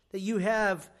anguish that you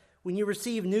have when you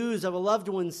receive news of a loved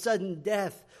one's sudden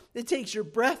death. It takes your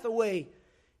breath away,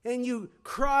 and you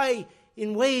cry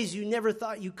in ways you never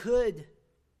thought you could.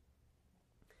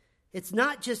 It's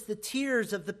not just the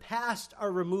tears of the past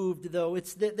are removed, though.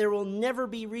 It's that there will never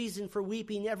be reason for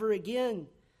weeping ever again.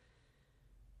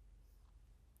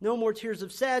 No more tears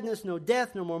of sadness, no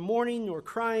death, no more mourning, nor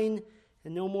crying,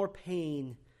 and no more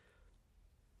pain.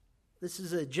 This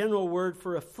is a general word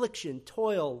for affliction,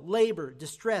 toil, labor,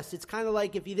 distress. It's kind of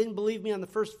like if you didn't believe me on the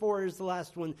first four, here's the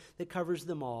last one that covers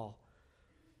them all.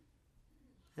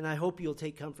 And I hope you'll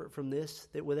take comfort from this,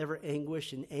 that whatever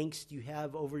anguish and angst you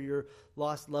have over your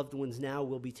lost loved ones now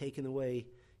will be taken away.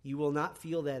 You will not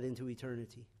feel that into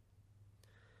eternity.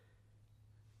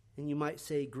 And you might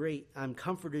say, great, I'm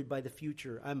comforted by the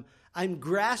future. I'm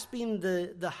grasping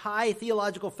the high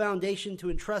theological foundation to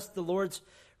entrust the Lord's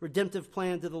redemptive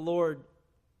plan to the Lord.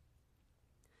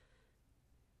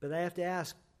 But I have to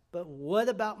ask, but what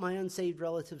about my unsaved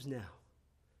relatives now?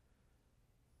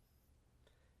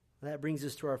 That brings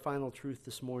us to our final truth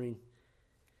this morning.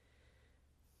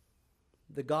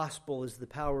 The gospel is the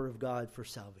power of God for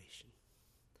salvation.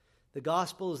 The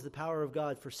gospel is the power of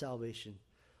God for salvation.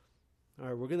 All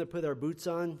right, we're going to put our boots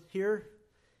on here.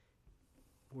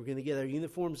 We're going to get our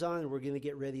uniforms on, and we're going to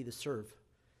get ready to serve,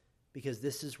 because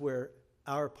this is where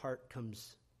our part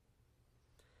comes.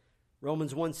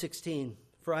 Romans 1:16,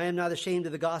 for I am not ashamed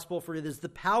of the gospel, for it is the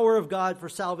power of God for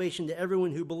salvation to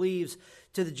everyone who believes,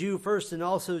 to the Jew first and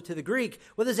also to the Greek.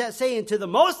 What does that say? And to the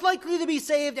most likely to be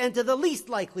saved and to the least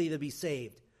likely to be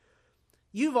saved.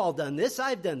 You've all done this.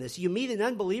 I've done this. You meet an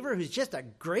unbeliever who's just a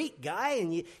great guy,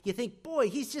 and you think, boy,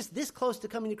 he's just this close to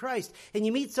coming to Christ. And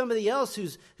you meet somebody else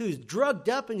who's drugged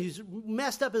up and who's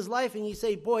messed up his life, and you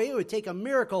say, boy, it would take a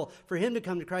miracle for him to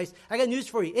come to Christ. I got news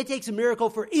for you. It takes a miracle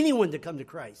for anyone to come to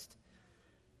Christ.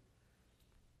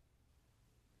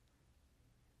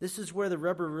 This is where the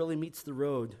rubber really meets the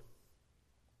road,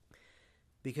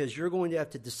 because you're going to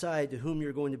have to decide to whom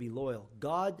you're going to be loyal,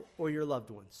 God or your loved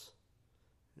ones.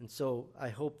 And so I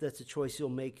hope that's a choice you'll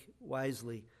make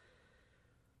wisely.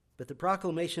 But the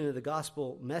proclamation of the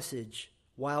gospel message,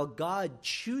 while God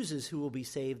chooses who will be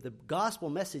saved, the gospel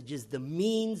message is the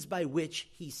means by which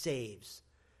he saves.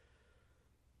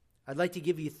 I'd like to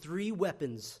give you 3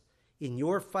 weapons in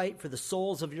your fight for the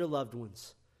souls of your loved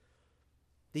ones.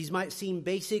 These might seem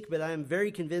basic, but I am very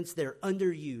convinced they're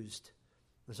underused.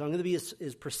 So I'm going to be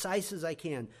as precise as I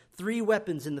can. 3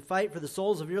 weapons in the fight for the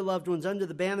souls of your loved ones under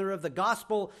the banner of the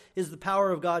gospel is the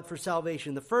power of God for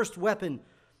salvation. The first weapon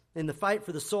in the fight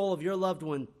for the soul of your loved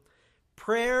one,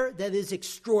 prayer that is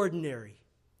extraordinary.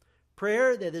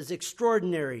 Prayer that is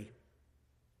extraordinary.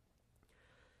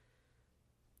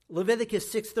 Leviticus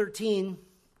 6:13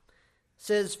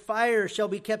 says, fire shall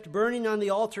be kept burning on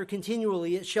the altar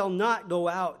continually. It shall not go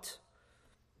out.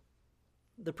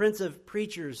 The Prince of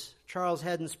Preachers, Charles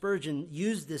Haddon Spurgeon,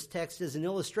 used this text as an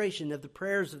illustration of the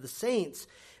prayers of the saints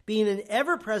being an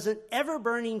ever-present,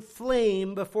 ever-burning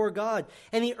flame before God.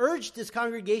 And he urged his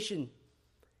congregation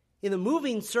in a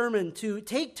moving sermon to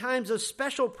take times of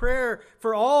special prayer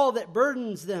for all that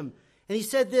burdens them. And he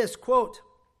said this, quote,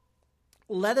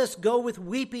 let us go with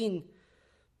weeping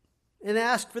and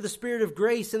ask for the spirit of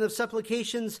grace, and of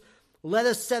supplications let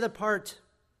us set apart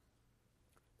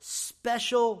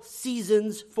special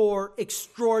seasons for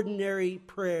extraordinary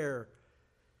prayer.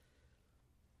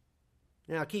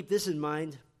 Now keep this in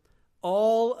mind.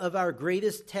 All of our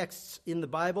greatest texts in the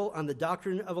Bible on the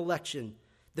doctrine of election,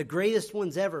 the greatest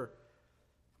ones ever,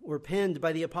 were penned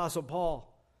by the Apostle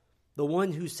Paul, the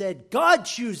one who said, God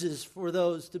chooses for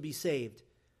those to be saved.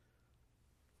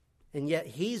 And yet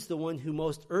he's the one who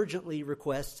most urgently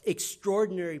requests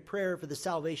extraordinary prayer for the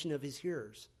salvation of his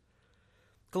hearers.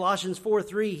 Colossians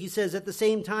 4:3, he says, at the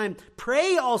same time,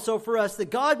 pray also for us that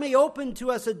God may open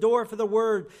to us a door for the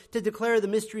word to declare the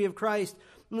mystery of Christ.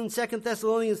 And in 2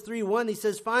 Thessalonians 3:1, he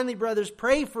says, finally, brothers,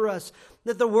 pray for us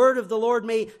that the word of the Lord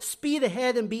may speed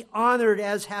ahead and be honored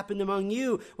as happened among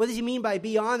you. What does he mean by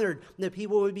be honored? That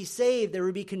people would be saved, there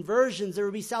would be conversions, there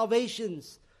would be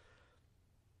salvations.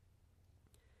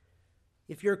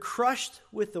 If you're crushed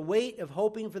with the weight of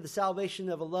hoping for the salvation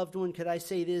of a loved one, could I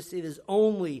say this? It is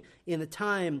only in a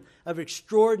time of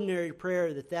extraordinary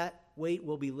prayer that weight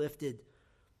will be lifted,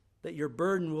 that your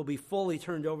burden will be fully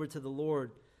turned over to the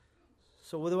Lord.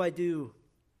 So what do?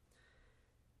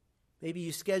 Maybe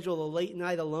you schedule a late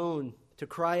night alone to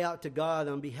cry out to God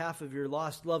on behalf of your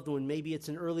lost loved one. Maybe it's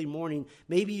an early morning.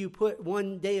 Maybe you put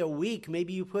one day a week.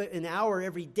 Maybe you put an hour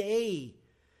every day.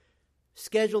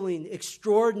 Scheduling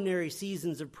extraordinary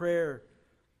seasons of prayer.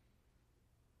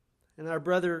 And our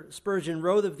brother Spurgeon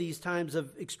wrote of these times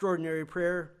of extraordinary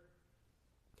prayer.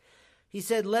 He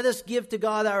said, let us give to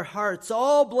God our hearts,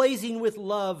 all blazing with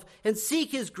love, and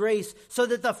seek his grace so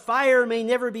that the fire may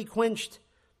never be quenched.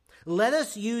 Let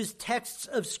us use texts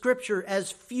of Scripture as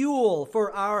fuel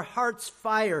for our heart's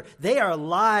fire. They are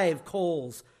live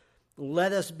coals.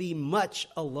 Let us be much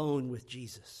alone with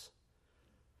Jesus.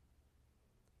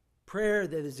 Prayer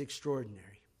that is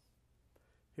extraordinary.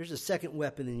 Here's a second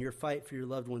weapon in your fight for your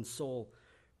loved one's soul.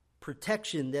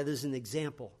 protection that is an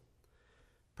example.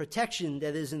 Protection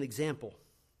that is an example.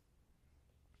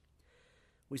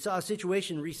 We saw a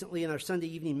situation recently in our Sunday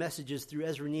evening messages through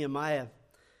Ezra and Nehemiah.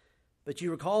 But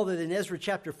you recall that in Ezra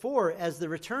chapter 4, as the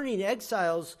returning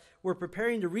exiles were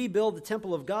preparing to rebuild the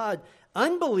temple of God,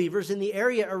 unbelievers in the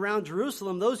area around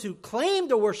Jerusalem, those who claimed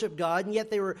to worship God, and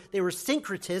yet they were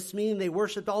syncretists, meaning they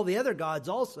worshiped all the other gods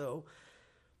also,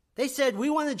 they said, "We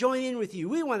want to join in with you.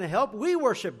 We want to help. We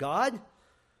worship God."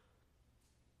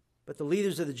 But the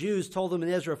leaders of the Jews told them in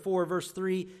Ezra 4, verse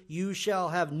 3, "You shall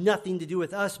have nothing to do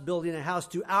with us building a house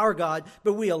to our God,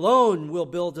 but we alone will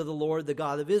build to the Lord, the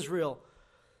God of Israel."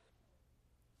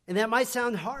 And that might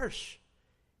sound harsh.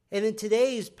 And in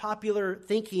today's popular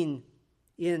thinking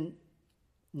in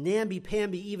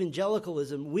namby-pamby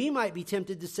evangelicalism, we might be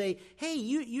tempted to say, hey,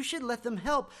 you should let them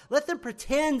help. Let them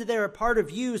pretend they're a part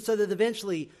of you so that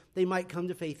eventually they might come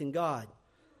to faith in God.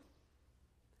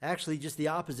 Actually, just the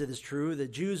opposite is true. The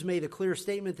Jews made a clear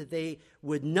statement that they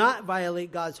would not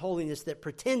violate God's holiness by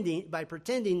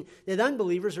pretending that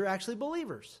unbelievers are actually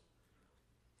believers.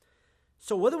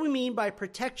 So what do we mean by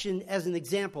protection as an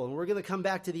example? And we're going to come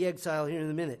back to the exile here in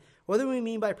a minute. What do we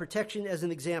mean by protection as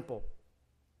an example?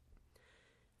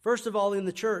 First of all, in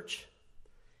the church,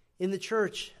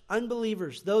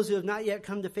 unbelievers, those who have not yet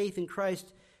come to faith in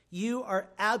Christ, you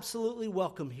are absolutely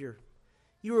welcome here.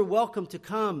 You are welcome to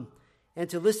come and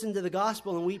to listen to the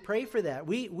gospel, and we pray for that.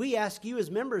 We ask you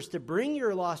as members to bring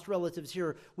your lost relatives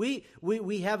here. We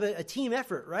have a team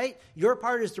effort, right? Your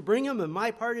part is to bring them, and my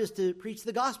part is to preach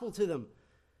the gospel to them.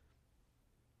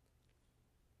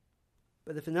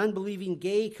 But if an unbelieving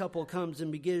gay couple comes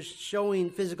and begins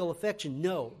showing physical affection,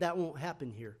 no, that won't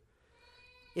happen here.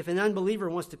 If an unbeliever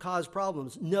wants to cause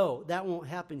problems, no, that won't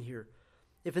happen here.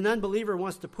 If an unbeliever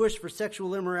wants to push for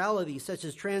sexual immorality, such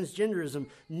as transgenderism,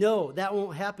 no, that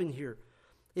won't happen here.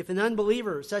 If an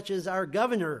unbeliever, such as our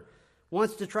governor,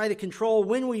 wants to try to control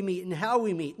when we meet and how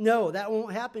we meet, no, that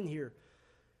won't happen here.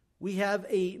 We have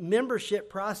a membership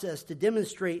process to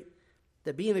demonstrate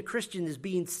that being a Christian is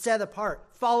being set apart,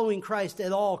 following Christ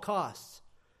at all costs.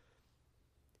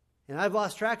 And I've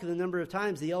lost track of the number of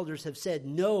times the elders have said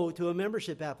no to a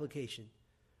membership application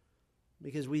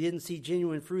because we didn't see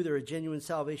genuine fruit or a genuine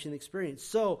salvation experience.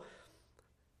 So,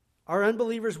 are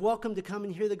unbelievers welcome to come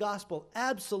and hear the gospel?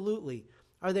 Absolutely.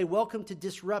 Are they welcome to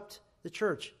disrupt the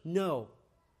church? No.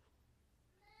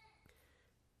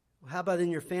 Well, how about in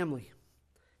your family?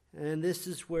 And this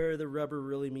is where the rubber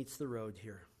really meets the road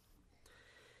here.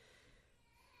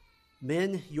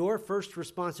 Men, your first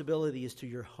responsibility is to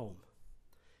your home.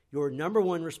 Your number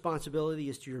one responsibility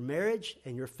is to your marriage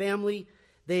and your family.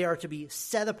 They are to be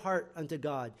set apart unto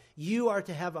God. You are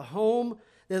to have a home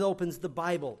that opens the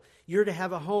Bible. You're to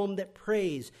have a home that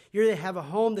prays. You're to have a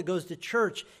home that goes to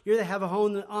church. You're to have a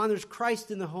home that honors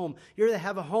Christ in the home. You're to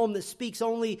have a home that speaks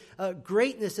only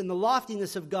greatness and the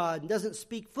loftiness of God and doesn't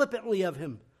speak flippantly of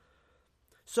Him.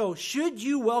 So, should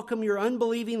you welcome your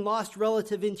unbelieving lost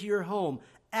relative into your home?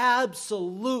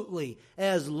 Absolutely,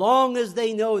 as long as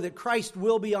they know that Christ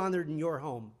will be honored in your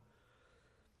home.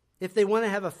 If they want to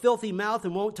have a filthy mouth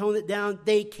and won't tone it down,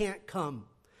 they can't come.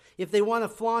 If they want to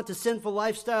flaunt a sinful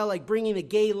lifestyle like bringing a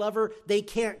gay lover, they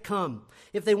can't come.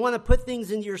 If they want to put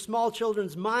things into your small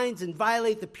children's minds and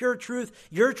violate the pure truth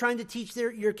you're trying to teach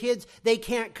your kids, they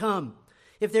can't come.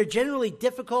 If they're generally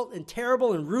difficult and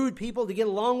terrible and rude people to get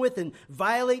along with and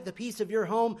violate the peace of your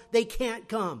home, they can't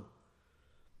come.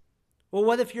 Well,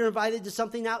 what if you're invited to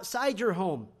something outside your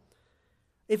home?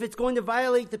 If it's going to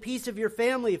violate the peace of your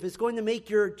family, if it's going to make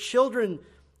your children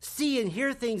see and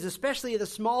hear things, especially at a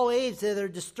small age, that are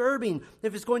disturbing,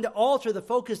 if it's going to alter the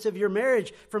focus of your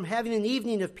marriage from having an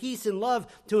evening of peace and love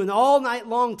to an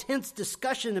all-night-long tense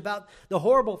discussion about the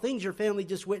horrible things your family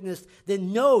just witnessed,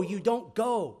 then no, you don't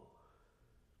go.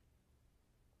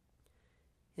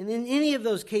 And in any of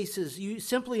those cases, you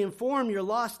simply inform your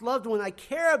lost loved one, I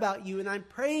care about you and I'm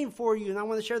praying for you and I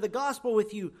want to share the gospel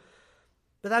with you,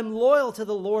 but I'm loyal to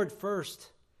the Lord first.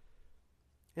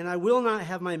 And I will not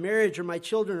have my marriage or my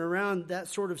children around that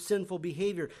sort of sinful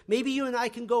behavior. Maybe you and I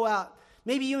can go out.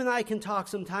 Maybe you and I can talk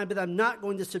sometime, but I'm not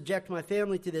going to subject my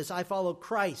family to this. I follow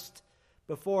Christ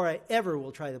before I ever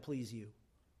will try to please you.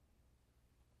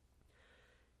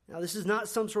 Now, this is not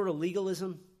some sort of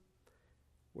legalism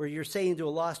where you're saying to a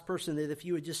lost person that if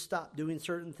you would just stop doing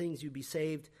certain things, you'd be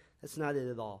saved. That's not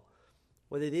it at all.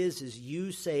 What it is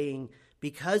you saying,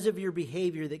 because of your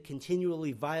behavior that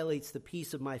continually violates the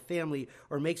peace of my family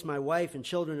or makes my wife and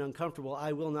children uncomfortable,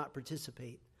 I will not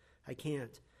participate. I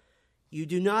can't. You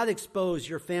do not expose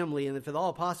your family, and if at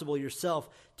all possible yourself,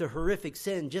 to horrific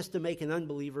sin just to make an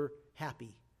unbeliever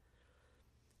happy.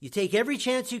 You take every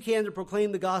chance you can to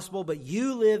proclaim the gospel, but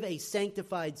you live a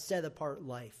sanctified, set-apart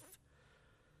life.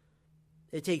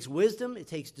 It takes wisdom, it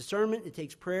takes discernment, it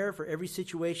takes prayer for every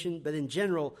situation, but in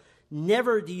general,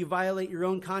 never do you violate your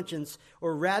own conscience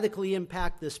or radically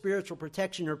impact the spiritual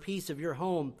protection or peace of your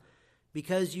home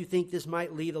because you think this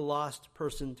might lead a lost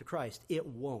person to Christ. It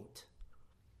won't.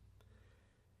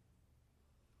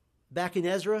 Back in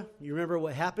Ezra, you remember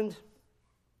what happened?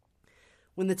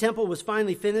 When the temple was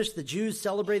finally finished, the Jews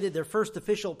celebrated their first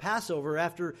official Passover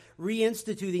after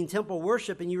reinstituting temple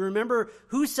worship. And you remember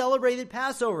who celebrated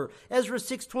Passover? Ezra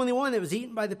 6:21. It was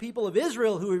eaten by the people of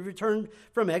Israel who had returned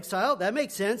from exile. That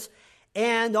makes sense.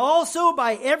 And also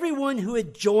by everyone who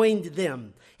had joined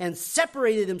them and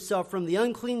separated himself from the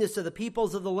uncleanness of the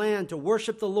peoples of the land to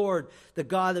worship the Lord, the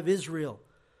God of Israel.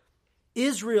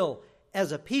 Israel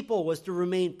as a people was to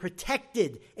remain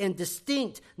protected and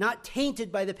distinct, not tainted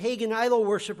by the pagan idol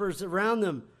worshipers around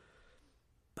them.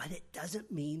 But it doesn't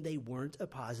mean they weren't a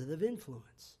positive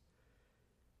influence.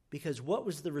 Because what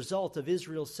was the result of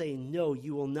Israel saying, no,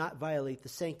 you will not violate the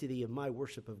sanctity of my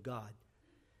worship of God?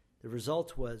 The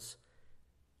result was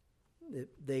that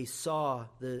they saw,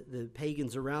 the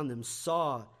pagans around them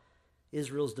saw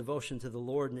Israel's devotion to the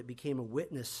Lord, and it became a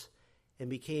witness and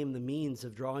became the means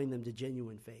of drawing them to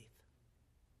genuine faith.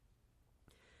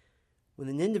 When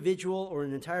an individual or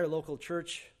an entire local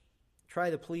church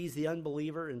try to please the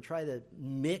unbeliever and try to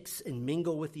mix and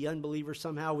mingle with the unbeliever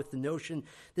somehow with the notion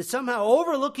that somehow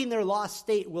overlooking their lost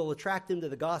state will attract them to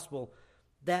the gospel,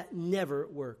 that never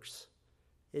works.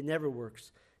 It never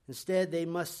works. Instead, they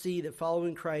must see that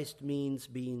following Christ means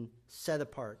being set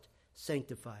apart,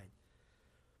 sanctified.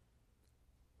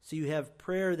 So you have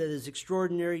prayer that is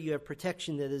extraordinary. You have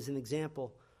protection that is an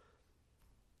example.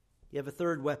 You have a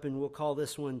third weapon. We'll call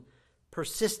this one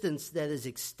persistence that is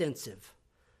extensive.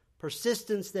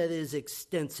 Persistence that is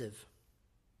extensive.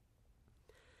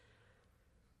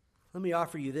 Let me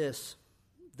offer you this.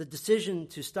 The decision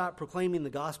to stop proclaiming the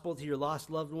gospel to your lost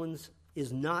loved ones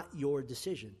is not your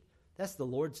decision. That's the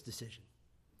Lord's decision.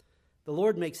 The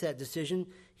Lord makes that decision.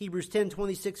 Hebrews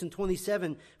 10:26 and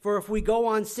 27. For if we go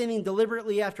on sinning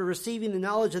deliberately after receiving the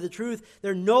knowledge of the truth,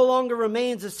 there no longer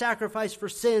remains a sacrifice for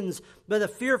sins, but a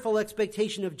fearful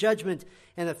expectation of judgment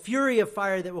and a fury of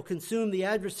fire that will consume the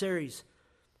adversaries.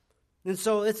 And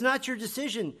so it's not your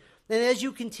decision. And as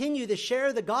you continue to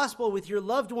share the gospel with your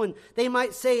loved one, they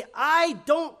might say, I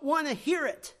don't want to hear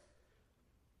it.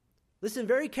 Listen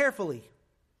very carefully.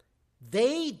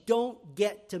 They don't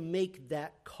get to make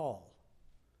that call.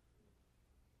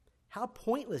 How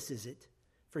pointless is it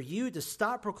for you to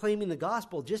stop proclaiming the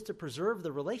gospel just to preserve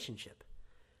the relationship?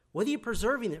 What are you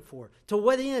preserving it for? To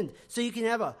what end? So you can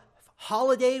have a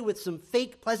holiday with some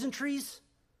fake pleasantries?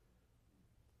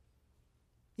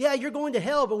 Yeah, you're going to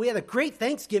hell, but we had a great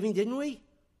Thanksgiving, didn't we?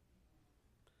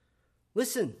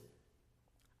 Listen,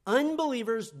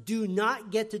 unbelievers do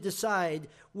not get to decide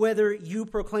whether you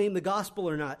proclaim the gospel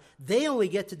or not. They only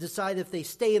get to decide if they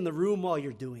stay in the room while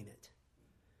you're doing it.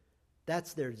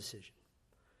 That's their decision.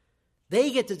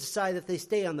 They get to decide if they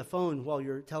stay on the phone while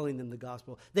you're telling them the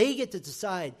gospel. They get to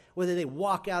decide whether they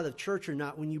walk out of church or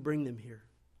not when you bring them here.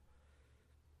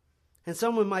 And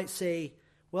someone might say,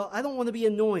 well, I don't want to be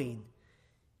annoying.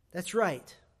 That's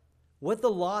right. What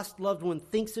the lost loved one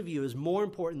thinks of you is more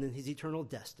important than his eternal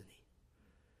destiny.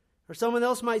 Or someone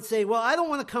else might say, well, I don't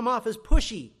want to come off as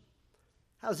pushy.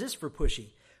 How's this for pushy?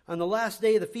 On the last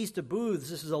day of the Feast of Booths,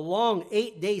 this is a long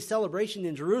 8-day celebration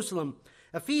in Jerusalem,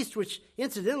 a feast which,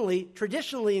 incidentally,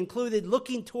 traditionally included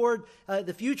looking toward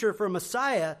the future for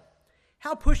Messiah.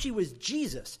 How pushy was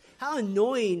Jesus? How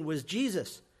annoying was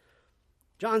Jesus?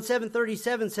 John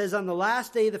 7:37 says, on the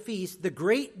last day of the feast, the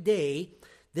great day,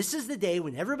 this is the day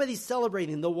when everybody's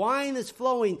celebrating, the wine is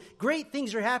flowing, great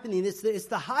things are happening, it's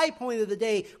the high point of the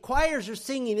day, choirs are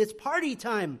singing, it's party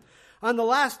time. On the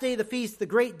last day of the feast, the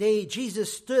great day,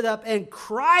 Jesus stood up and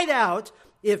cried out,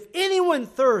 if anyone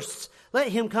thirsts, let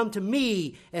him come to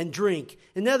me and drink.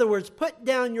 In other words, put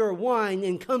down your wine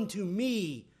and come to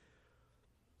me.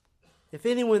 If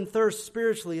anyone thirsts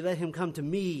spiritually, let him come to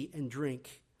me and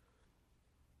drink.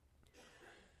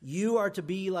 You are to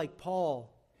be like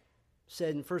Paul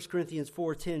said in 1 Corinthians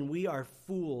 4:10, we are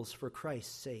fools for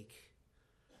Christ's sake.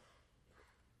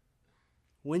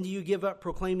 When do you give up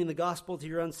proclaiming the gospel to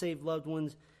your unsaved loved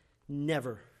ones?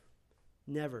 Never.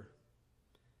 Never.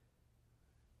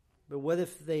 But what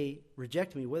if they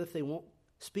reject me? What if they won't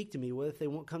speak to me? What if they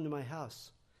won't come to my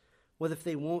house? What if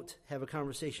they won't have a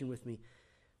conversation with me?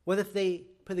 What if they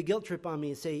put a guilt trip on me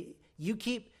and say, you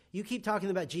keep talking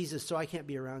about Jesus, so I can't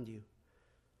be around you?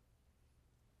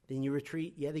 Then you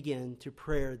retreat yet again to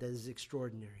prayer that is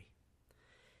extraordinary.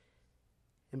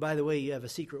 And by the way, you have a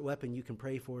secret weapon you can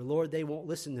pray for. Lord, they won't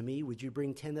listen to me. Would you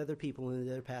bring 10 other people into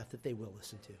their path that they will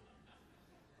listen to?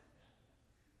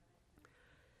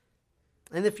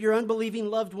 And if your unbelieving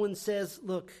loved one says,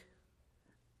 look,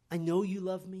 I know you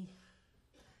love me,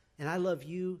 and I love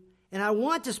you, and I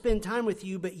want to spend time with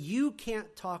you, but you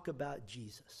can't talk about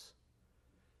Jesus,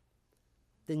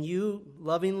 then you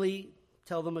lovingly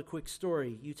tell them a quick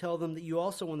story. You tell them that you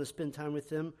also want to spend time with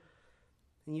them,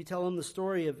 and you tell them the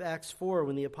story of Acts 4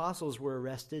 when the apostles were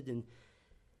arrested and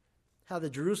how the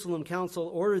Jerusalem council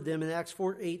ordered them in Acts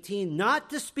 4:18 not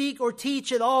to speak or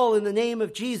teach at all in the name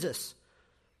of Jesus.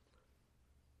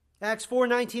 Acts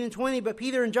 4:19 and 20, but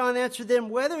Peter and John answered them,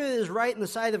 whether it is right in the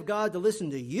sight of God to listen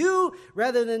to you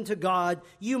rather than to God,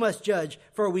 you must judge.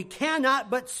 For we cannot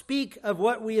but speak of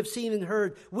what we have seen and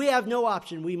heard. We have no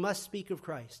option. We must speak of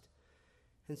Christ.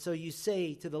 And so you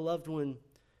say to the loved one,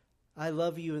 I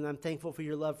love you and I'm thankful for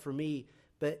your love for me,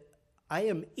 but I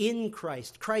am in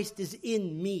Christ. Christ is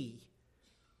in me.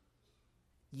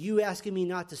 You asking me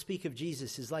not to speak of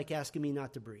Jesus is like asking me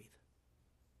not to breathe.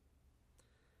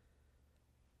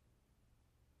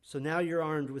 So now you're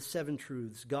armed with 7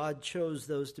 truths. God chose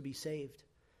those to be saved.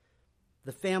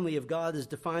 The family of God is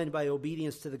defined by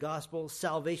obedience to the gospel.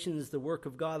 Salvation is the work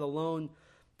of God alone.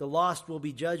 The lost will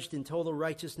be judged in total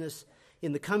righteousness.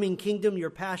 In the coming kingdom, your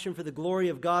passion for the glory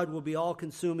of God will be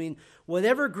all-consuming.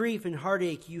 Whatever grief and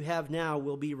heartache you have now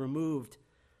will be removed.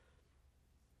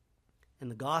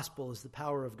 And the gospel is the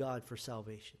power of God for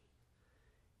salvation.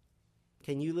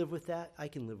 Can you live with that? I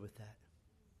can live with that.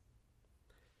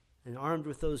 And armed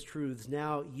with those truths,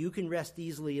 now you can rest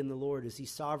easily in the Lord as he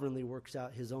sovereignly works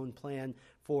out his own plan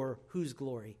for whose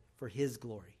glory? For his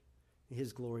glory.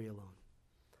 His glory alone.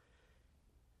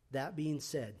 That being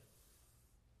said,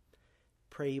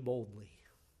 pray boldly.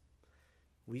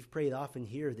 We've prayed often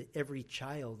here that every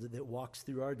child that walks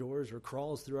through our doors or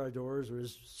crawls through our doors or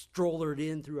is strollered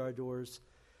in through our doors,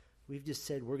 we've just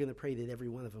said we're going to pray that every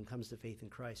one of them comes to faith in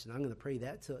Christ. And I'm going to pray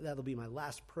that that'll be my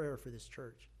last prayer for this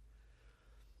church.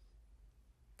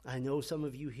 I know some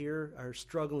of you here are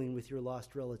struggling with your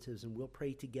lost relatives, and we'll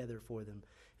pray together for them,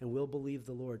 and we'll believe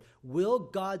the Lord. Will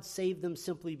God save them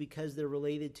simply because they're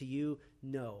related to you?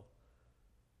 No.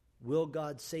 Will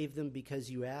God save them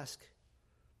because you ask?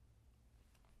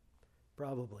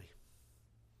 Probably.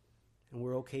 And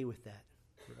we're okay with that,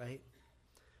 right?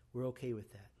 We're okay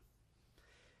with that.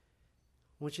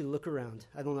 I want you to look around.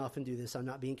 I don't often do this. I'm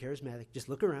not being charismatic. Just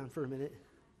look around for a minute.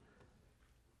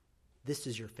 This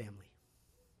is your family.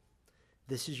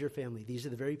 This is your family. These are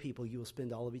the very people you will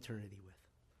spend all of eternity with.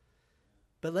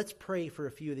 But let's pray for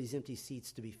a few of these empty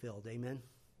seats to be filled. Amen?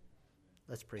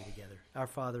 Let's pray together. Our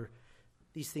Father,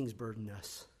 these things burden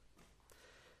us.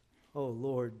 Oh,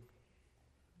 Lord,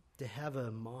 to have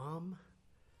a mom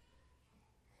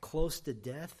close to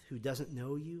death who doesn't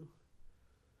know you,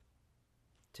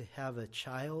 to have a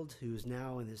child who's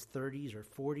now in his 30s or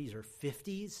 40s or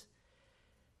 50s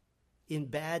in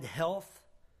bad health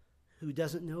who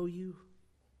doesn't know you,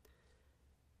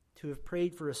 to have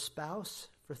prayed for a spouse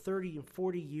for 30 and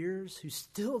 40 years who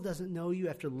still doesn't know you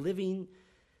after living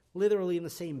literally in the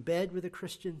same bed with a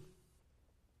Christian.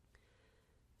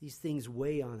 These things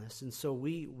weigh on us, and so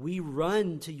we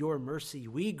run to your mercy.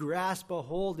 We grasp a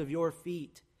hold of your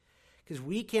feet because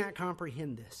we can't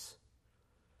comprehend this.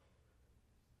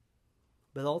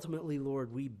 But ultimately,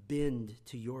 Lord, we bend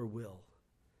to your will.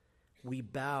 We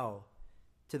bow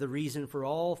to the reason for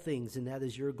all things, and that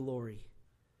is your glory.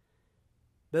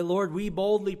 But Lord, we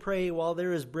boldly pray while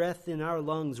there is breath in our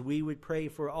lungs, we would pray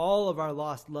for all of our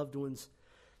lost loved ones,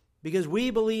 because we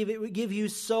believe it would give you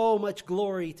so much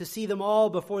glory to see them all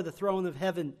before the throne of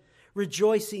heaven,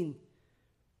 rejoicing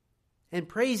and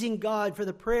praising God for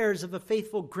the prayers of a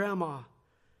faithful grandma,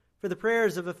 for the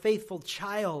prayers of a faithful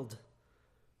child,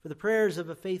 for the prayers of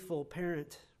a faithful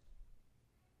parent.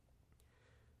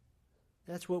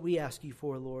 That's what we ask you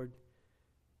for, Lord.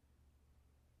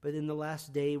 But in the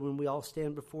last day, when we all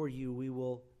stand before you, we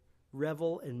will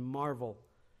revel and marvel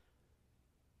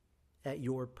at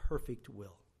your perfect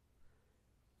will.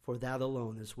 For that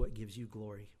alone is what gives you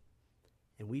glory.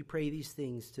 And we pray these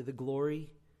things to the glory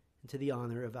and to the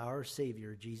honor of our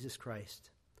Savior, Jesus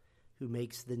Christ, who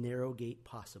makes the narrow gate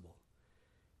possible.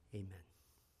 Amen.